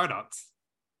and get donuts.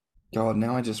 God,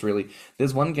 now I just really...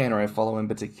 There's one gainer I follow in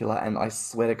particular, and I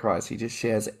swear to Christ, he just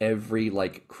shares every,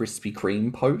 like, Krispy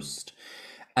Kreme post.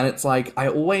 And it's like, I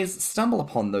always stumble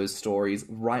upon those stories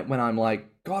right when I'm like,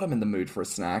 God, I'm in the mood for a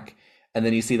snack. And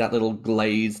then you see that little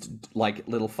glazed, like,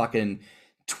 little fucking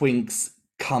Twinks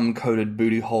cum-coated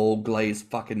booty hole glazed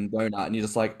fucking donut. And you're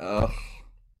just like, ugh.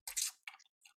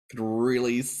 Could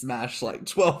really smash, like,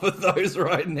 12 of those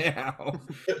right now.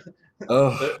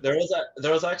 there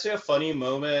was actually a funny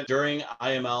moment during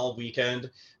IML weekend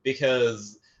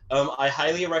because I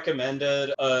highly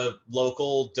recommended a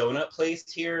local donut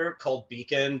place here called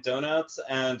Beacon Donuts,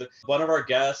 and one of our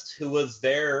guests who was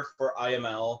there for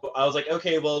IML, I was like,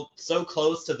 okay, well, so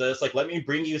close to this, like, let me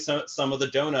bring you some of the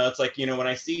donuts, like, when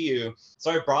I see you. So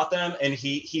I brought them, and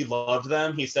he loved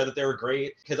them. He said that they were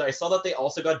great because I saw that they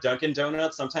also got Dunkin'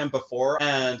 Donuts sometime before,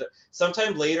 and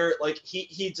sometime later, like,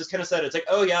 he just kind of said, it's like,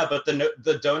 oh yeah, but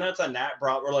the donuts that Nat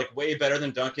brought were like way better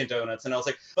than Dunkin' Donuts. And I was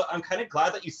like, but I'm kind of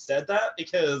glad that you said that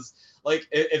because like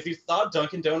if you thought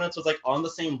Dunkin' Donuts was like on the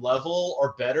same level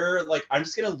or better, like I'm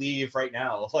just gonna leave right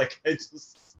now. Like I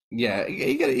just yeah,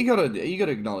 you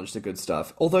gotta acknowledge the good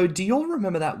stuff. Although, do you all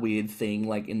remember that weird thing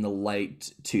like in the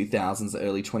late 2000s,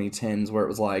 early 2010s, where it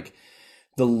was like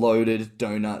the loaded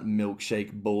donut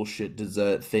milkshake bullshit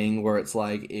dessert thing, where it's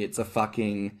like it's a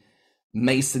fucking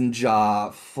mason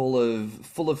jar full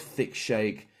of thick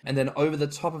shake, and then over the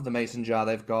top of the mason jar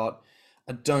they've got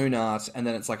a donut, and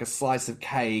then it's like a slice of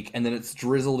cake, and then it's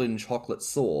drizzled in chocolate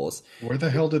sauce. Where the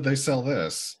hell did they sell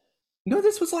this? No,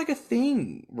 this was like a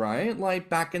thing, right? Like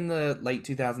back in the late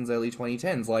 2000s, early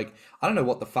 2010s. Like, I don't know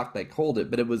what the fuck they called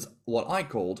it, but it was what I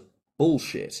called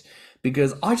bullshit.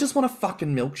 Because I just want a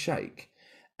fucking milkshake.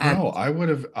 And No, I would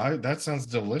have. That sounds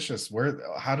delicious.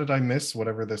 How did I miss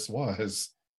whatever this was?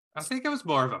 I think it was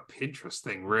more of a Pinterest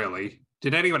thing, really.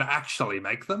 Did anyone actually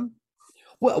make them?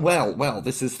 well,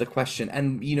 this is the question.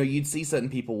 And, you'd see certain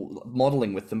people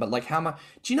modeling with them, but like, how much?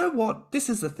 Do you know what? This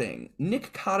is the thing.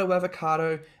 Nick Cardo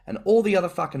Avocado and all the other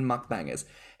fucking mukbangers,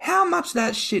 how much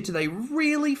that shit do they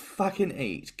really fucking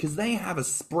eat? Because they have a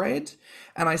spread,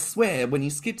 and I swear, when you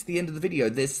skip to the end of the video,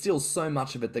 there's still so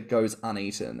much of it that goes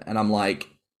uneaten. And I'm like,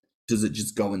 does it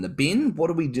just go in the bin? What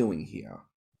are we doing here?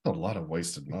 A lot of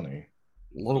wasted money.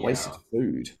 A lot of wasted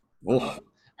food. Ugh.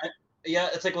 Yeah,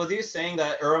 it's like with you saying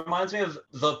that, it reminds me of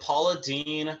the Paula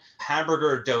Deen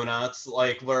hamburger donuts,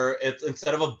 like where it's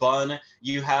instead of a bun,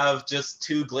 you have just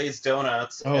two glazed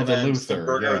donuts Oh, and the then just a Luther,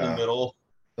 burger in yeah. the middle.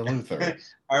 The Luther.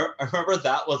 I remember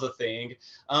that was a thing.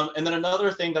 And then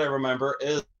another thing that I remember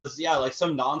is like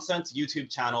some nonsense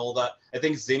YouTube channel that I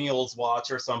think Xennials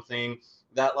watch or something,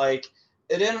 that like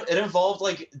it involved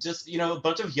like just, a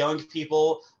bunch of young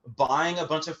people buying a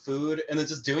bunch of food and then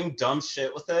just doing dumb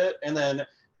shit with it, and then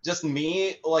just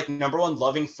me, like, number one,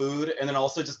 loving food, and then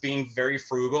also just being very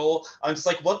frugal. I'm just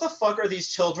like, what the fuck are these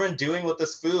children doing with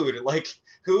this food? Like,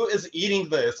 who is eating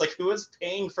this? Like, who is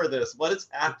paying for this? What is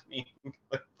happening?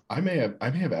 I may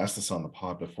have asked this on the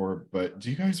pod before, but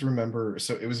do you guys remember?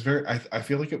 So it was I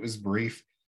feel like it was brief.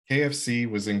 KFC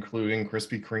was including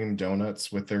Krispy Kreme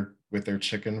donuts with their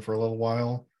chicken for a little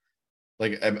while.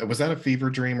 Like, was that a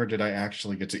fever dream, or did I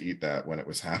actually get to eat that when it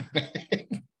was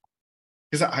happening?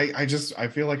 Because I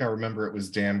feel like I remember it was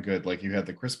damn good. Like, you had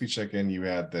the crispy chicken, you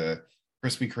had the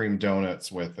Krispy Kreme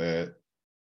donuts with it.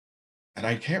 And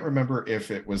I can't remember if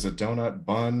it was a donut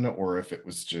bun or if it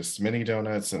was just mini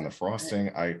donuts and the frosting.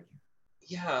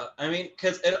 Yeah, I mean,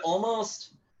 because it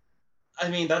almost, I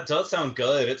mean, that does sound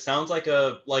good. It sounds like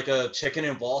a chicken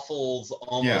and waffles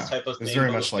almost type of it was thing,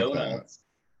 very but much with like donuts.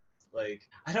 Like,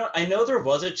 I know there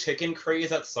was a chicken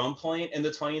craze at some point in the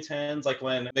 2010s, like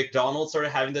when McDonald's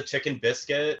started having the chicken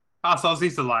biscuit. Us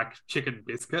Aussies are like chicken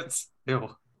biscuits.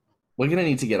 Ew. We're gonna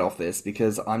need to get off this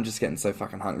because I'm just getting so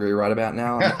fucking hungry right about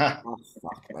now. Oh,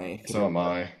 fuck me. So am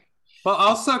I. Well,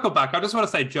 I'll circle back. I just want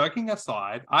to say, joking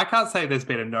aside, I can't say there's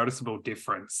been a noticeable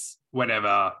difference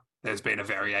whenever there's been a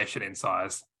variation in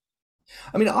size.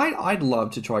 I mean, I'd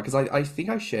love to try, because I think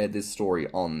I shared this story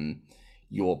on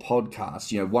your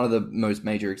podcast. One of the most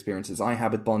major experiences I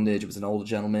had with bondage, it was an older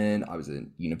gentleman. I was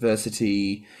in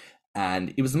university,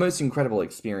 and it was the most incredible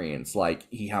experience. Like,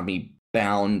 he had me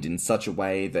bound in such a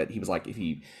way that he was like, if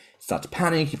you start to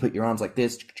panic, you put your arms like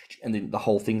this, and then the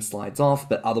whole thing slides off.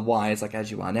 But otherwise, like as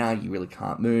you are now, you really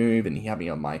can't move. And he had me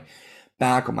on my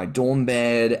back on my dorm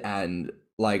bed, and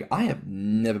like, I have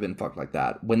never been fucked like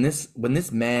that. When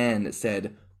this man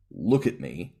said, "Look at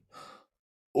me,"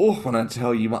 oh, when I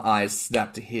tell you, my eyes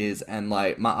snapped to his, and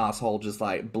like my asshole just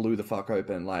like blew the fuck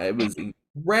open. Like, it was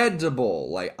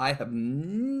incredible. Like, I have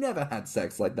never had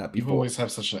sex like that You before. always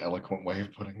have such an eloquent way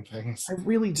of putting things. I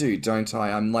really do, don't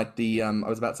I? I'm like the I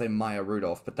was about to say Maya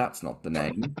Rudolph, but that's not the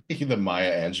name. The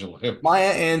Maya Angelou.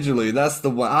 Maya Angelou, that's the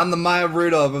one. I'm the Maya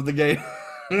Rudolph of the game.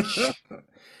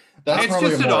 That's It's probably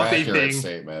just a an more Aussie accurate thing.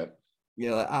 statement.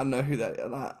 Yeah, like, I don't know who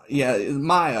that. Yeah, it's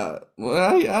Maya.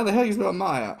 Well, how the hell you spell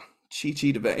Maya? Chi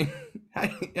Devane.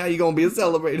 How you gonna be a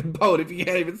celebrated poet if you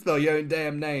can't even spell your own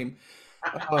damn name?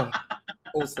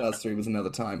 All Stars 3 was another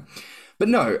time. But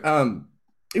no,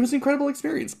 it was an incredible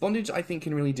experience. Bondage, I think,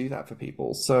 can really do that for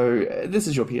people. So this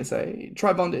is your PSA.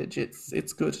 Try Bondage.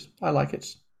 It's good. I like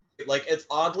it. Like, it's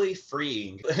oddly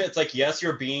freeing. It's like, yes,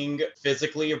 you're being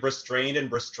physically restrained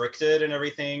and restricted and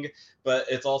everything, but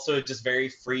it's also just very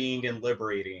freeing and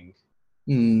liberating.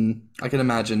 I can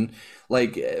imagine,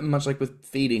 like, much like with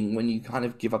feeding, when you kind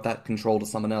of give up that control to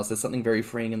someone else, there's something very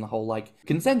freeing in the whole, like,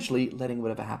 consensually letting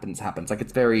whatever happens. Like,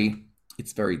 it's very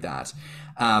that.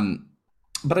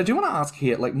 But I do want to ask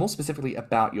here, like, more specifically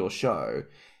about your show.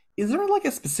 Is there, like,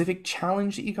 a specific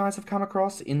challenge that you guys have come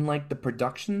across in, like, the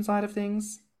production side of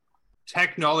things?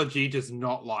 Technology does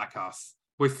not like us.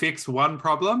 We fix one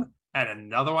problem and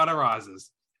another one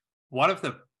arises. One of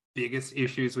the biggest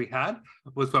issues we had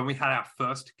was when we had our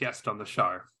first guest on the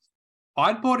show.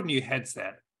 I'd bought a new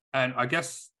headset, and I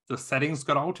guess the settings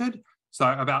got altered.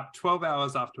 So about 12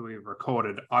 hours after we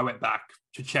recorded, I went back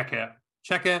to check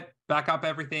it, back up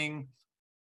everything.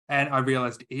 and I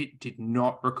realized it did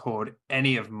not record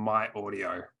any of my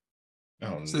audio.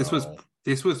 Oh, So no.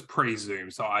 this was pre-Zoom,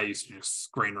 so I used to just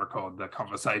screen record the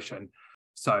conversation.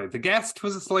 So the guest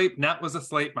was asleep, Nat was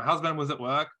asleep, my husband was at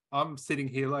work. I'm sitting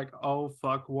here like, oh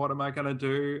fuck, what am I gonna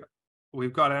do?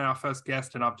 We've got our first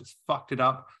guest and I've just fucked it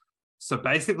up. So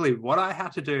basically what I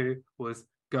had to do was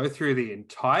go through the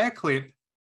entire clip,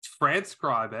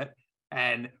 transcribe it,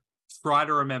 and try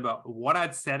to remember what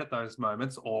I'd said at those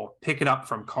moments or pick it up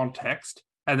from context.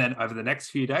 And then over the next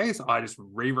few days, I just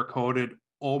re-recorded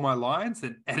all my lines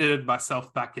and edited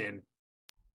myself back in.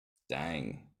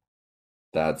 Dang.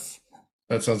 That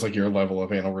sounds like your level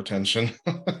of anal retention.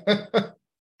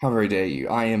 How very dare you?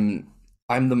 I'm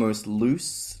the most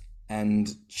loose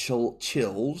and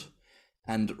chilled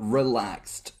and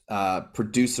relaxed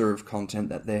producer of content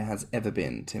that there has ever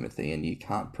been, Timothy, and you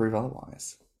can't prove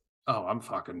otherwise. Oh, I'm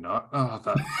fucking not. Oh,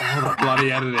 the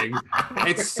bloody editing.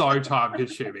 It's so time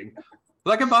consuming.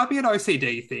 Like, it might be an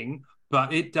OCD thing,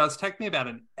 but it does take me about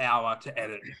an hour to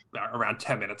edit around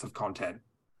 10 minutes of content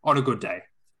on a good day.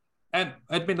 And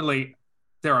admittedly,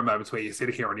 there are moments where you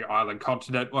sit here on your island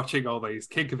continent watching all these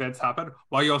kink events happen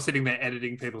while you're sitting there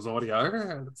editing people's audio.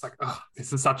 And it's like, oh,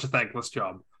 this is such a thankless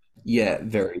job. Yeah,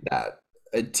 very that.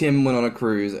 Tim went on a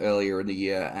cruise earlier in the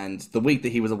year, and the week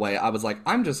that he was away, I was like,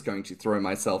 I'm just going to throw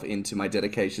myself into my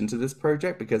dedication to this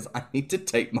project because I need to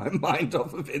take my mind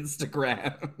off of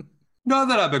Instagram. Not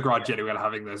that I begrudge anyone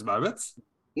having those moments.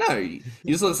 No, you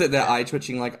just sort of sit there eye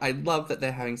twitching like, I love that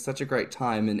they're having such a great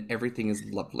time and everything is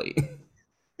lovely.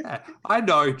 Yeah, I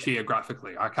know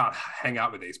geographically I can't hang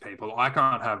out with these people. I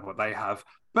can't have what they have.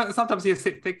 But sometimes you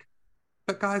sit and think,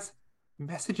 but guys,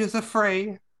 messages are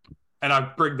free. And I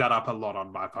bring that up a lot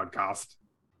on my podcast.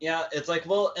 Yeah, it's like,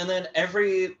 well, and then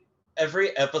every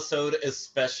episode is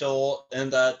special in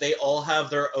that they all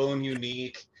have their own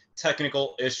unique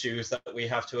technical issues that we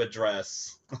have to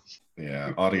address.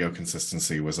 Yeah, audio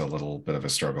consistency was a little bit of a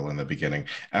struggle in the beginning.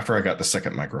 After I got the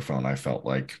second microphone, I felt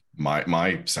like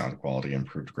my sound quality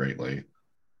improved greatly.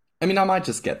 I mean, I might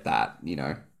just get that, you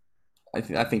know. I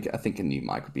think a new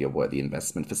mic would be a worthy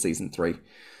investment for season 3.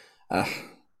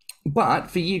 But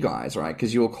for you guys, right,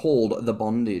 because you're called the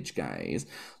Bondage Gays,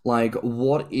 like,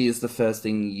 what is the first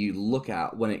thing you look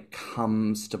at when it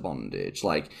comes to bondage?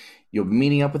 Like, you're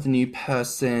meeting up with a new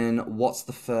person, what's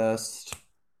the first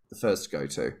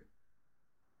go-to?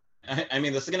 I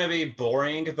mean, this is going to be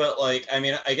boring, but like, I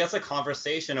mean, I guess a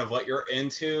conversation of what you're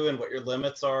into and what your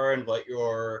limits are and what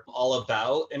you're all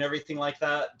about and everything like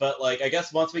that. But like, I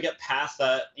guess once we get past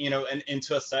that, you know, and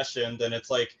into a session, then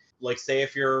it's like say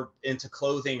if you're into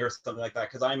clothing or something like that,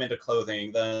 because I'm into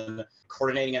clothing, then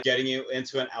coordinating and getting you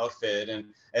into an outfit. And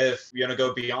if you're going to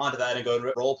go beyond that and go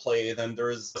to role play, then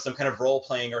there's some kind of role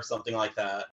playing or something like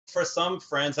that. For some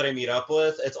friends that I meet up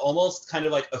with, it's almost kind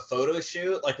of like a photo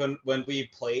shoot, like when we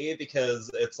play,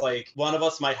 because it's like one of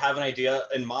us might have an idea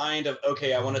in mind of,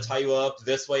 okay, I want to tie you up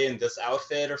this way in this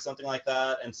outfit or something like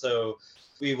that. And so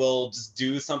we will just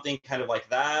do something kind of like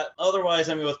that. Otherwise,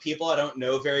 I mean, with people I don't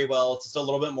know very well, it's just a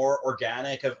little bit more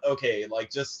organic of, okay, like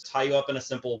just tie you up in a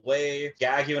simple way,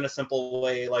 gag you in a simple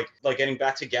way, like getting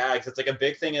back to gags. It's like a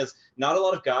big thing is not a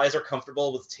lot of guys are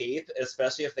comfortable with tape,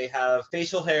 especially if they have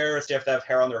facial hair, so you have to have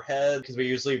hair on their head, because we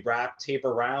usually wrap tape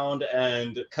around,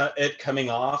 and it coming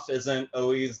off isn't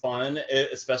always fun,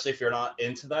 especially if you're not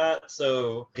into that.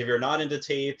 So if you're not into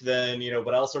tape, then, you know,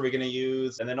 what else are we going to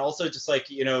use? And then also just like,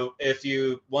 you know,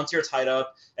 once you're tied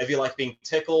up, if you like being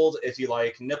tickled, if you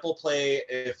like nipple play,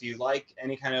 if you like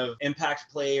any kind of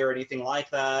impact play or anything like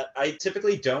that. I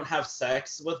typically don't have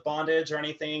sex with bondage or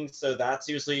anything, so that's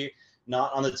usually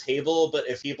not on the table. But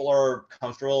if people are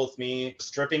comfortable with me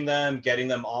stripping them, getting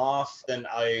them off, then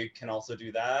I can also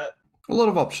do that. A lot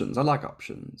of options. I like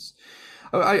options.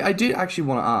 I did actually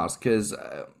want to ask, because,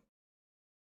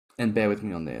 and bear with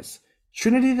me on this,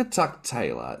 Trinity the Tuck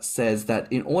Taylor says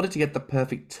that in order to get the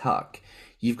perfect tuck,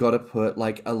 you've got to put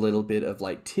like a little bit of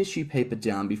like tissue paper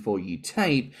down before you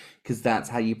tape, because that's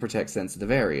how you protect sensitive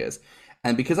areas.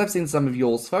 And because I've seen some of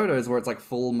y'all's photos where it's like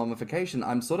full mummification,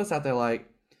 I'm sort of sat there like,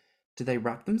 do they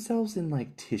wrap themselves in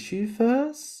like tissue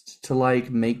first to like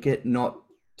make it not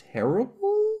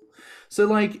terrible? So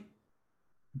like,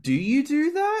 do you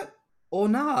do that or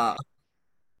not?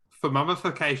 For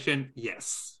mummification,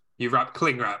 yes. You wrap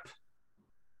cling wrap.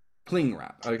 Cling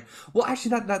wrap. Okay. Well,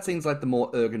 actually, that seems like the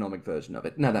more ergonomic version of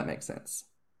it. No, that makes sense.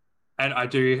 And I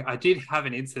did have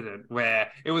an incident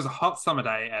where it was a hot summer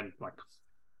day, and like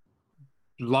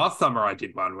last summer I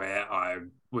did one where I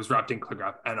was wrapped in cling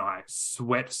wrap and I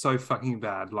sweat so fucking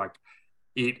bad. Like,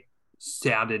 it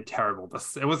sounded terrible.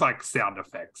 It was like sound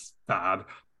effects bad.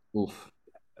 Oof.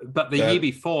 But the year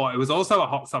before, it was also a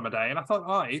hot summer day, and I thought,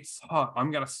 oh, it's hot.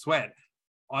 I'm going to sweat.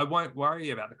 I won't worry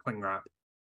about the cling wrap.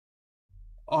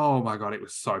 Oh my God, it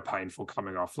was so painful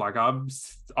coming off. Like I've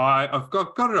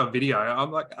got it on video.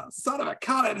 I'm like, oh, son of a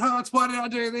cunt, it hurts. Why did I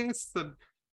do this? And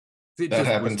it That just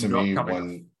happened was to not me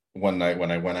coming off. one night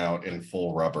when I went out in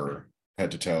full rubber,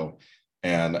 head to toe,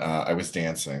 and I was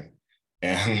dancing,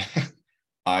 and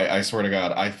I swear to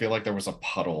God, I feel like there was a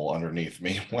puddle underneath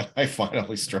me when I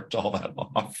finally stripped all that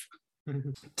off.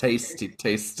 Tasty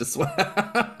as well.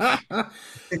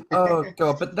 Oh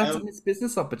God, but that's a missed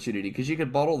business opportunity because you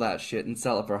could bottle that shit and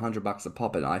sell it for $100 a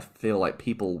pop, and I feel like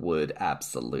people would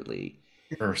absolutely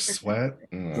Or sweat.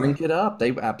 drink it up.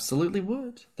 They absolutely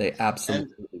would. They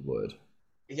absolutely would.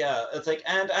 Yeah, it's like,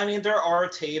 and I mean, there are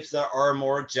tapes that are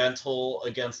more gentle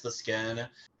against the skin.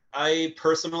 I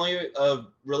personally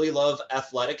really love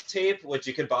athletic tape, which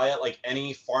you could buy at like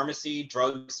any pharmacy,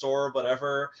 drugstore,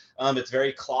 whatever. It's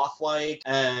very cloth-like,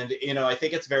 and I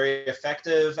think it's very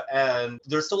effective. And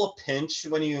there's still a pinch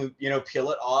when you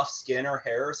peel it off skin or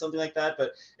hair or something like that,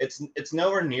 but it's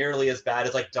nowhere nearly as bad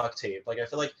as like duct tape. Like I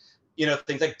feel like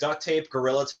things like duct tape,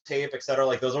 Gorilla Tape, etc.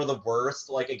 Like those are the worst,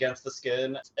 like against the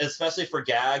skin, especially for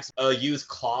gags. Use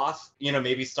cloth,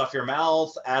 maybe stuff your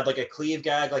mouth, add like a cleave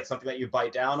gag, like something that you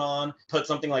bite down on, put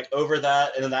something like over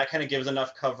that, and then that kind of gives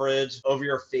enough coverage over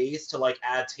your face to like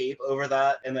add tape over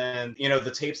that. And then, the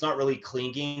tape's not really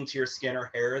clinging to your skin or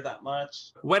hair that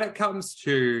much. When it comes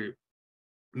to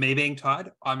me being tied,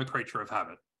 I'm a creature of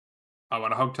habit. I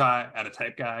want a hog tie and a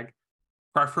tape gag,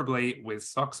 preferably with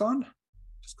socks on,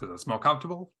 just because it's more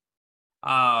comfortable.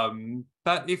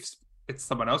 But if it's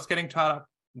someone else getting tied up,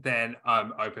 then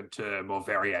I'm open to more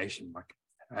variation. Like,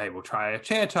 hey, we'll try a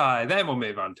chair tie, then we'll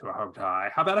move on to a hog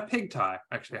tie. How about a pig tie?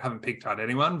 Actually, I haven't pig tied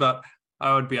anyone, but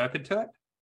I would be open to it.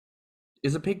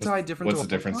 Is a pig tie different? What's the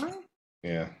difference? Tie?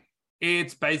 Yeah.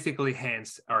 It's basically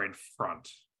hands are in front,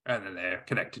 and then they're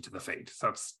connected to the feet. So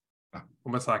it's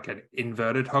almost like an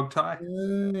inverted hog tie.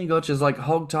 Gotcha. It's like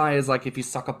hog tie is like if you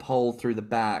suck a pole through the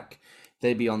back,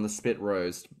 they'd be on the spit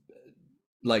roast,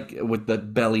 like with the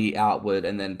belly outward,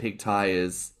 and then pig tie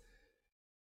is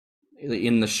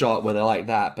in the shot where they're like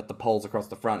that, but the pole's across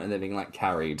the front and they're being like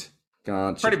carried.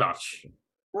 Gotcha. Pretty much.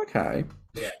 Okay.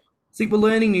 Yeah. See, we're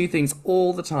learning new things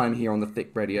all the time here on the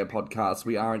Thick Radio podcast.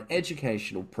 We are an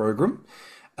educational program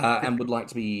and would like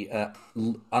to be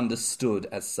understood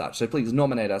as such. So please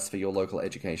nominate us for your local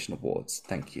education awards.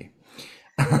 Thank you.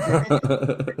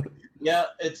 Yeah,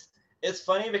 it's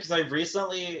funny because I've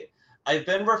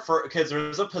been referred, because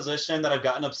there's a position that I've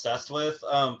gotten obsessed with.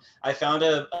 I found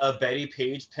a Betty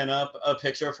Page pinup, a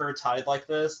picture of her tied like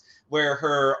this, where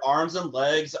her arms and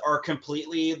legs are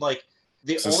completely like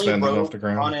the Suspended only off rope the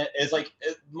ground. on it is like,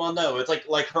 well, no, it's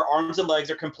like her arms and legs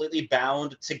are completely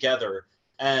bound together,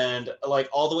 and like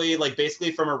all the way, like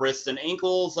basically from her wrists and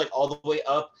ankles, like all the way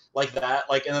up like that,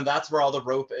 like, and then that's where all the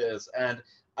rope is. And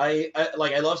I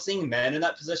love seeing men in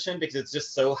that position because it's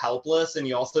just so helpless, and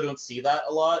you also don't see that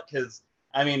a lot because,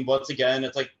 I mean, once again,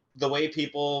 it's like the way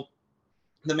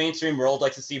the mainstream world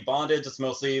likes to see bondage. It's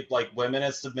mostly like women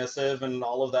as submissive and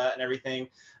all of that and everything.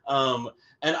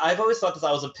 And I've always thought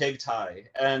that was a pig tie,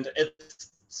 and it's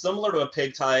similar to a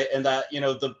pig tie in that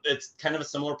it's kind of a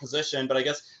similar position, but I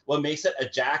guess what makes it a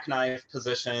jackknife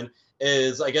position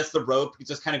is, I guess, the rope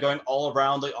just kind of going all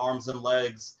around the arms and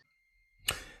legs.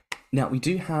 Now, we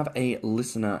do have a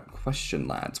listener question,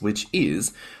 lads, which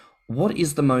is, what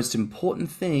is the most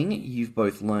important thing you've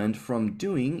both learned from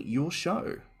doing your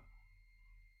show?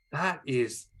 That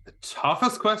is the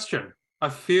toughest question. I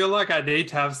feel like I need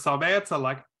to have some answer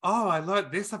like, oh, I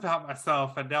learned this about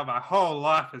myself and now my whole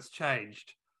life has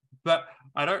changed. But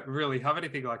I don't really have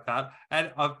anything like that.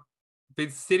 And I've been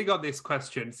sitting on this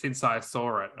question since I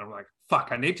saw it. And I'm like, fuck,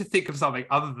 I need to think of something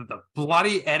other than the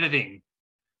bloody editing.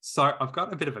 So I've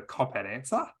got a bit of a cop-out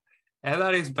answer. And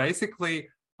that is basically,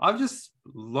 I've just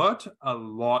learnt a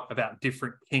lot about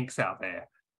different kinks out there.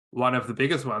 One of the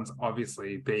biggest ones,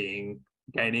 obviously, being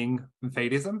gaining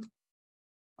fetism.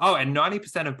 Oh, and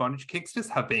 90% of bondage kinksters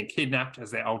have been kidnapped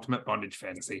as their ultimate bondage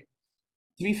fantasy.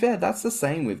 To be fair, that's the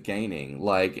same with gaining.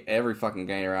 Like, every fucking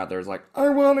gainer out there is like, I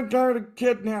want a guy to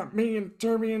kidnap me and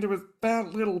turn me into his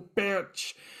bad little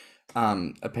bitch.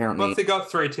 Apparently... What's he got,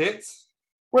 3 tits?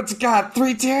 What's he got,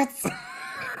 3 tits?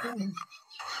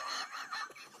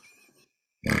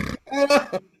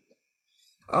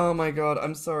 Oh my god,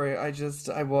 I'm sorry.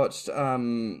 I watched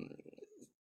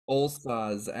All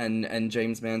Stars and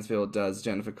James Mansfield does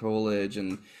Jennifer Coolidge,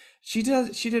 and she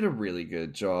did a really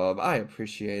good job. I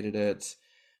appreciated it.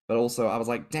 But also I was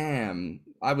like, damn,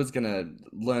 I was gonna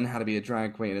learn how to be a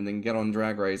drag queen and then get on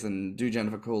Drag Race and do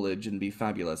Jennifer Coolidge and be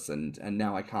fabulous, and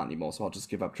now I can't anymore, so I'll just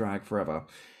give up drag forever.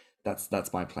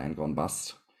 That's my plan gone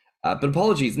bust. But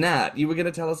apologies, Nat, you were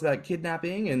gonna tell us about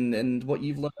kidnapping and what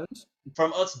you've learned?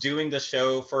 From us doing the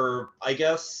show for, I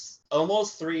guess,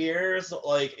 almost 3 years,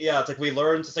 like, yeah, it's like we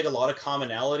learned just like a lot of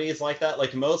commonalities like that.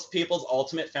 Like, most people's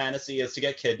ultimate fantasy is to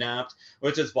get kidnapped,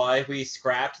 which is why we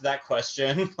scrapped that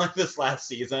question like this last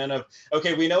season of,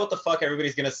 okay, we know what the fuck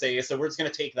everybody's gonna say, so we're just gonna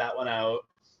take that one out.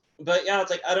 But yeah, it's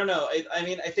like, I don't know. I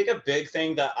mean, I think a big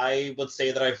thing that I would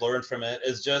say that I've learned from it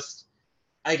is just,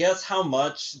 I guess, how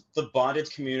much the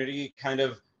bondage community kind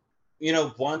of,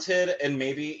 wanted and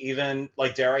maybe even,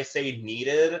 like, dare I say,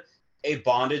 needed a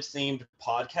bondage themed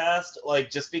podcast.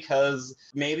 Like, just because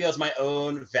maybe it was my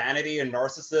own vanity and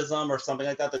narcissism or something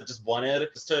like that just wanted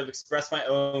just to express my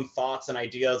own thoughts and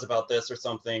ideas about this or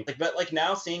something. Like, but like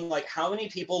now seeing like how many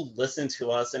people listen to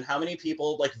us and how many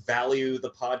people like value the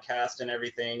podcast and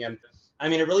everything. And I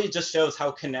mean, it really just shows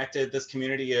how connected this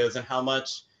community is and how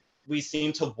much we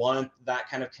seem to want that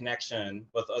kind of connection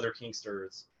with other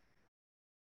Kingsters.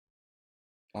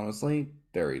 Honestly,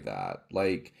 very that.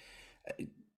 Like,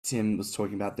 Tim was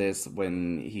talking about this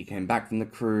when he came back from the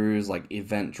cruise. Like,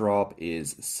 event drop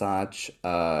is such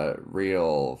a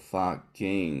real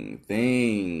fucking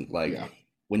thing. Like, Yeah.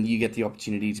 when you get the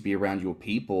opportunity to be around your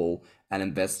people and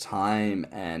invest time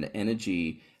and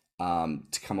energy,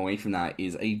 to come away from that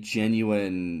is a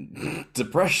genuine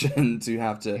depression to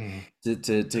have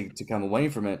to come away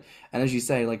from it. And as you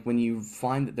say, like, when you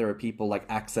find that there are people like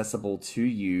accessible to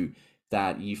you,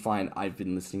 that you find I've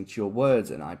been listening to your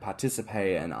words and I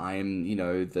participate and I'm,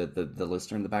 the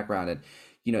listener in the background,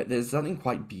 and there's something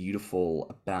quite beautiful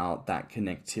about that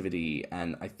connectivity.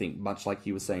 And I think, much like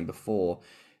you were saying before,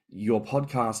 your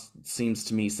podcast seems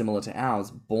to me similar to ours,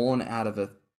 born out of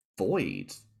a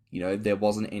void. There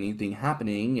wasn't anything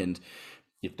happening, and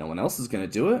if no one else is going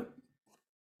to do it,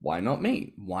 why not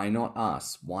me? Why not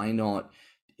us? Why not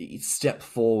step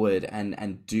forward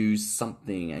and do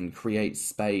something and create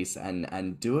space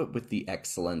and do it with the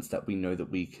excellence that we know that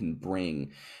we can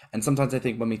bring? And sometimes I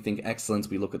think when we think excellence,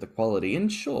 we look at the quality,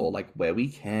 and sure, like, where we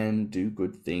can do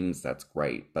good things, that's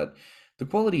great. But the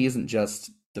quality isn't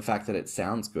just the fact that it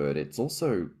sounds good, it's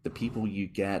also the people you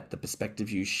get, the perspective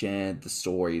you share, the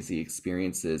stories, the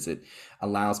experiences. It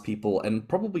allows people, and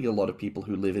probably a lot of people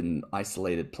who live in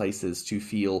isolated places, to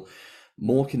feel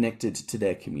more connected to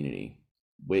their community,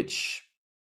 which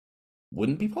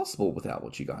wouldn't be possible without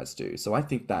what you guys do. So I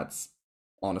think that's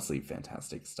honestly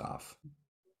fantastic stuff.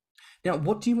 Now,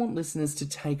 what do you want listeners to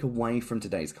take away from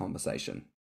today's conversation?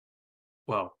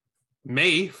 Well,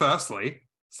 me, firstly,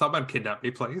 someone kidnap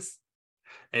me, please.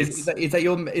 Is that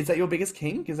your biggest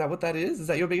kink? Is that what that is? Is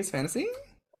that your biggest fantasy?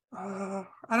 I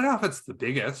don't know if it's the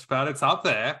biggest, but it's up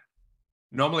there.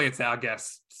 Normally, it's our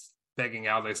guests begging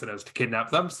our listeners to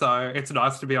kidnap them, so it's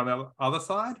nice to be on the other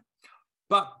side.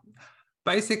 But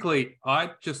basically,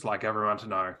 I'd just like everyone to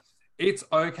know it's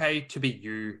okay to be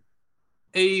you,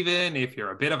 even if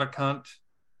you're a bit of a cunt,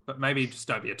 but maybe just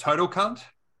don't be a total cunt.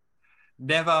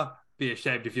 Never be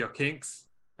ashamed of your kinks.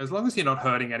 As long as you're not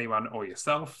hurting anyone or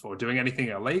yourself or doing anything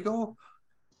illegal,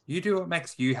 you do what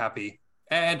makes you happy.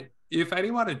 And if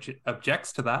anyone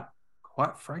objects to that,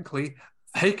 quite frankly,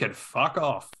 they can fuck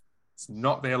off. It's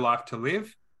not their life to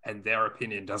live, and their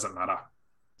opinion doesn't matter.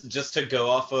 Just to go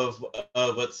off of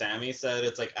what Sammy said,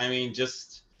 it's like, I mean,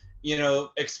 just,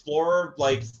 explore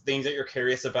like things that you're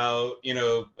curious about, be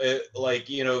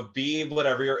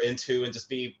whatever you're into, and just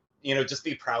be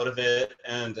proud of it,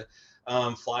 and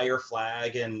fly your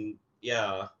flag. And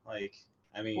yeah, like,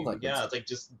 I mean, Well, yeah, it's like,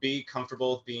 just be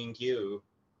comfortable with being you.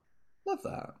 Love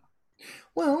that.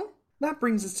 Well, that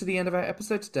brings us to the end of our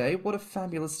episode today. What a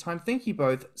fabulous time. Thank you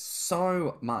both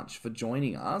so much for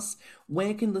joining us.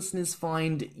 Where can listeners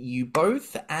find you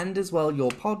both, and as well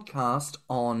your podcast,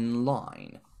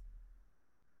 online?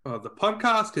 Well, the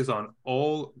podcast is on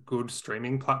all good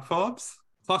streaming platforms,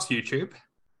 plus YouTube.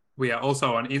 We are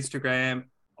also on Instagram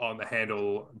on the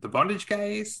handle The Bondage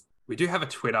Gaze. We do have a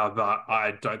Twitter, but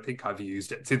I don't think I've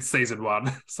used it since season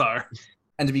 1, so...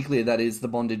 And to be clear, that is The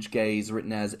Bondage Gaze,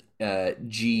 written as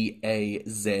Gaze,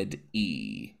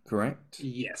 correct?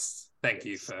 Yes. Thank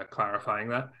you for clarifying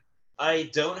that. I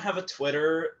don't have a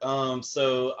Twitter,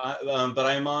 but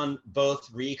I'm on both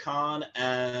Recon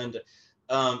and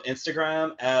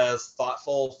Instagram as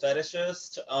Thoughtful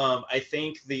Fetishist. I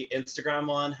think the Instagram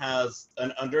one has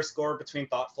an underscore between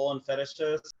Thoughtful and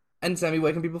Fetishist. And Sammy,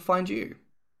 where can people find you?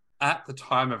 At the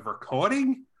time of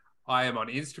recording, I am on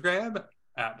Instagram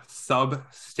at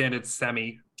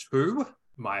substandardsammy2.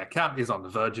 my account is on the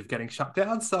verge of getting shut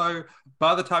down. So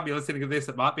by the time you're listening to this,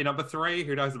 it might be number 3.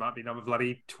 Who knows? It might be number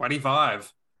bloody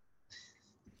 25.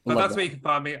 But that's where you can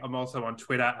find me. I'm also on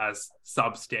Twitter as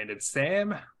Substandard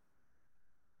Sam.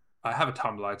 I have a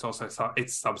Tumblr. It's also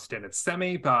Substandard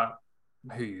Semi, but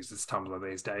who uses Tumblr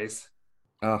these days?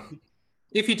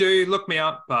 If you do, look me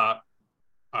up, but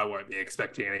I won't be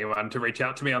expecting anyone to reach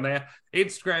out to me on there.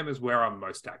 Instagram is where I'm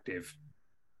most active.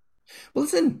 Well,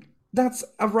 listen, that's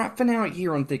a wrap for now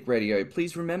here on Thick Radio.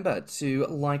 Please remember to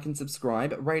like and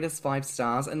subscribe, rate us 5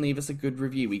 stars, and leave us a good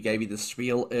review. We gave you the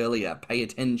spiel earlier. Pay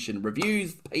attention.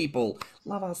 Reviews, people.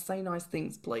 Love us. Say nice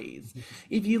things, please.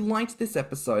 If you liked this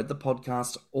episode, the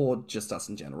podcast, or just us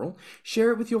in general,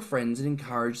 share it with your friends and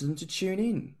encourage them to tune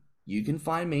in. You can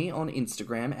find me on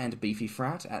Instagram and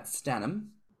BeefyFrat at Stanham.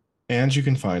 And you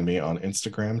can find me on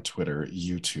Instagram, Twitter,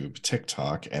 YouTube,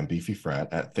 TikTok, and BeefyFrat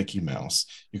at Thicky Mouse.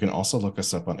 You can also look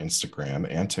us up on Instagram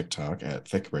and TikTok at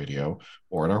Thick Radio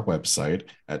or at our website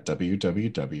at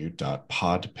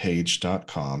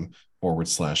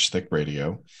www.podpage.com/Thick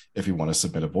Radio. If you want to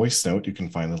submit a voice note, you can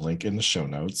find the link in the show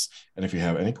notes. And if you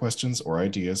have any questions or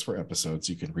ideas for episodes,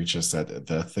 you can reach us at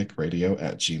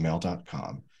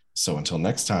thethickradio@gmail.com. So until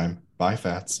next time, bye,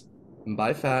 Fats.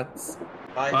 Bye, Fats.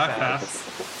 Bye,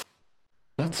 Fats.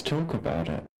 Let's talk about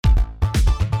it.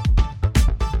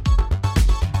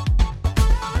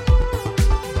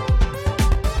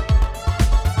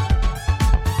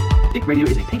 Thick Radio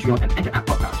is a Patreon and Enter app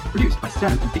podcast produced by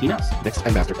Stan and Thicky Mouse. Mixed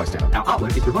and mastered by Stan. Our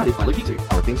artwork is provided by Lokitsu.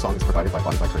 Our theme song is provided by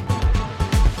Bondage.